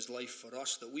laid down his life for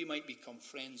us, that we might become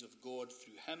friends of God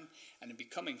through him. And in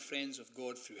becoming friends of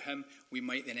God through him, we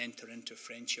might then enter into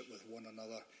friendship with one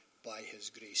another by his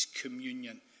grace.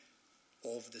 Communion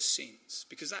of the saints.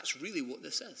 Because that's really what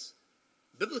this is.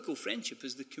 Biblical friendship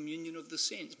is the communion of the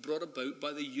saints, brought about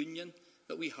by the union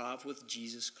that we have with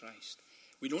Jesus Christ.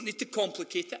 We don't need to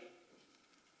complicate it.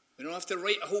 We don't have to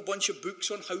write a whole bunch of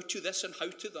books on how to this and how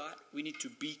to that. We need to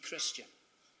be Christian.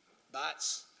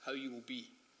 That's how you will be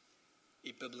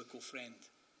a biblical friend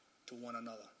to one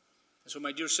another. And so,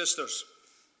 my dear sisters,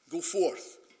 go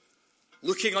forth,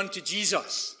 looking unto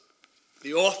Jesus,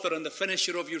 the author and the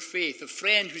finisher of your faith, a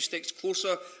friend who sticks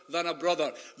closer than a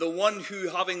brother, the one who,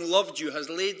 having loved you, has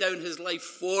laid down his life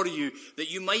for you,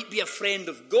 that you might be a friend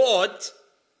of God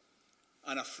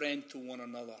and a friend to one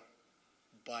another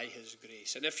by his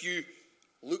grace. And if you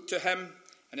look to him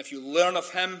and if you learn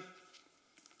of him,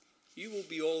 you will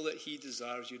be all that he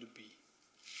desires you to be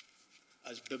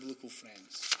as biblical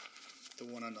friends to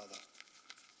one another.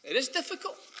 It is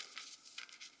difficult,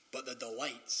 but the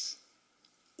delights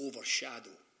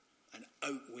overshadow and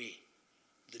outweigh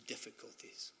the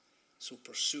difficulties. So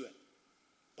pursue it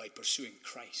by pursuing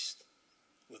Christ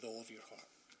with all of your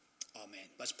heart. Amen.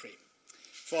 Let's pray.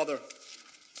 Father,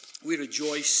 we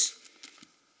rejoice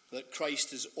that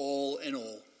Christ is all in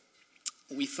all.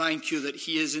 We thank you that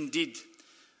he is indeed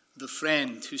the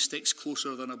friend who sticks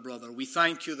closer than a brother. We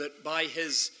thank you that by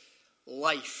his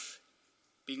life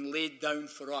being laid down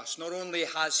for us, not only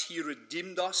has he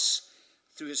redeemed us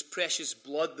through his precious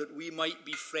blood that we might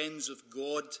be friends of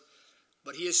God,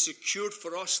 but he has secured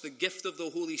for us the gift of the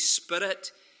Holy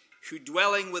Spirit, who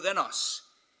dwelling within us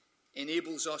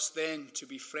enables us then to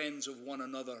be friends of one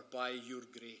another by your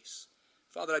grace.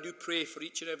 Father, I do pray for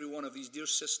each and every one of these dear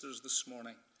sisters this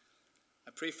morning.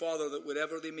 I pray, Father, that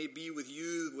wherever they may be with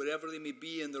you, wherever they may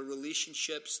be in their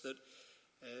relationships, that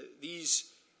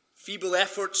these feeble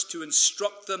efforts to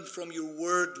instruct them from your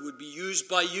word would be used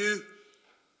by you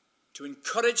to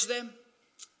encourage them,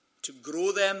 to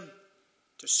grow them,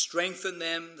 to strengthen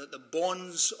them, that the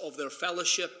bonds of their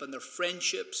fellowship and their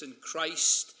friendships in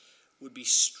Christ would be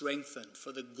strengthened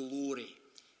for the glory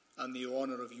and the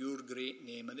honor of your great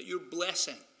name, and that your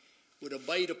blessing would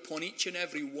abide upon each and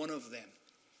every one of them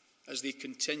as they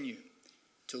continue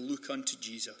to look unto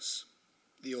Jesus,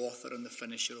 the author and the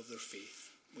finisher of their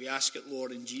faith. We ask it,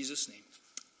 Lord, in Jesus' name.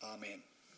 Amen.